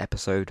Tuesday's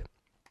episode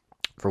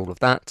for all of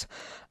that.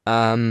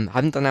 I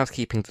haven't done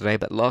housekeeping today,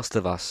 but Last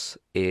of Us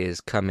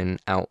is coming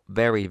out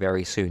very,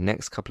 very soon.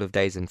 Next couple of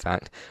days, in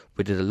fact.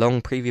 We did a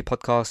long preview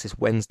podcast this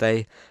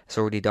Wednesday. It's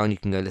already done. You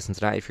can go listen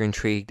to that if you're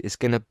intrigued. It's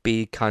going to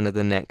be kind of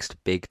the next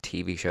big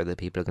TV show that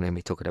people are going to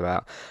be talking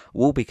about.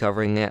 We'll be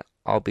covering it.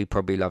 I'll be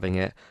probably loving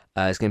it.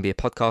 It's going to be a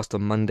podcast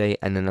on Monday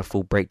and then a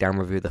full breakdown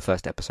review of the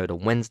first episode on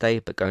Wednesday.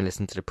 But go and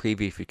listen to the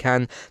preview if you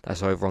can.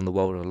 That's over on The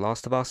World of The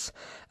Last of Us.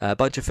 A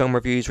bunch of film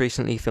reviews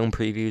recently, film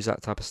previews,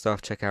 that type of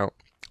stuff. Check out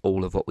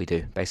all of what we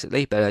do,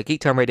 basically. But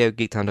Geektown Radio,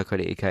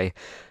 geektown.co.uk,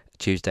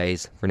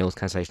 Tuesdays, renewals,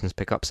 cancellations,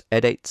 pickups,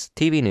 air dates,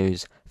 TV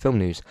news, film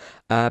news.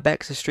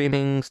 Bex is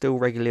streaming still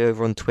regularly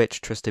over on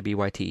Twitch,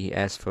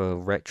 TristaBYTES for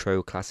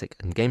retro, classic,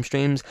 and game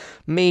streams.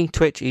 Me,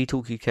 Twitch,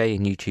 eTalk UK,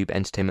 and YouTube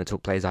Entertainment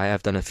Talk Plays. I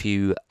have done a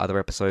few other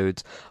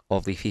episodes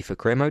of the FIFA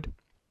Career Mode.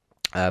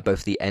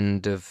 Both the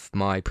end of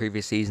my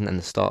previous season and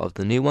the start of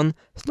the new one.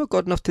 It's not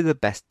got enough to the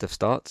best of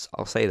starts,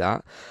 I'll say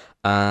that.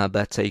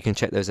 But you can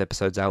check those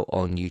episodes out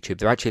on YouTube.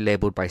 They're actually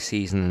labelled by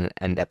season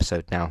and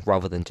episode now,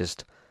 rather than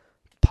just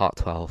part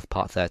 12,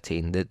 part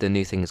 13. The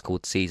new thing is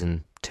called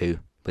season 2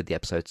 with the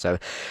episode. So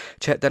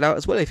check that out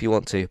as well if you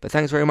want to. But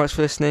thanks very much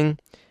for listening.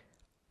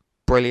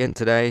 Brilliant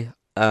today.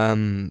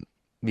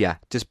 Yeah,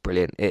 just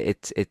brilliant.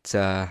 It's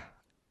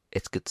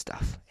good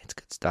stuff. It's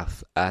good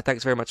stuff.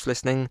 Thanks very much for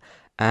listening,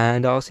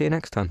 and I'll see you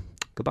next time.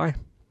 Goodbye.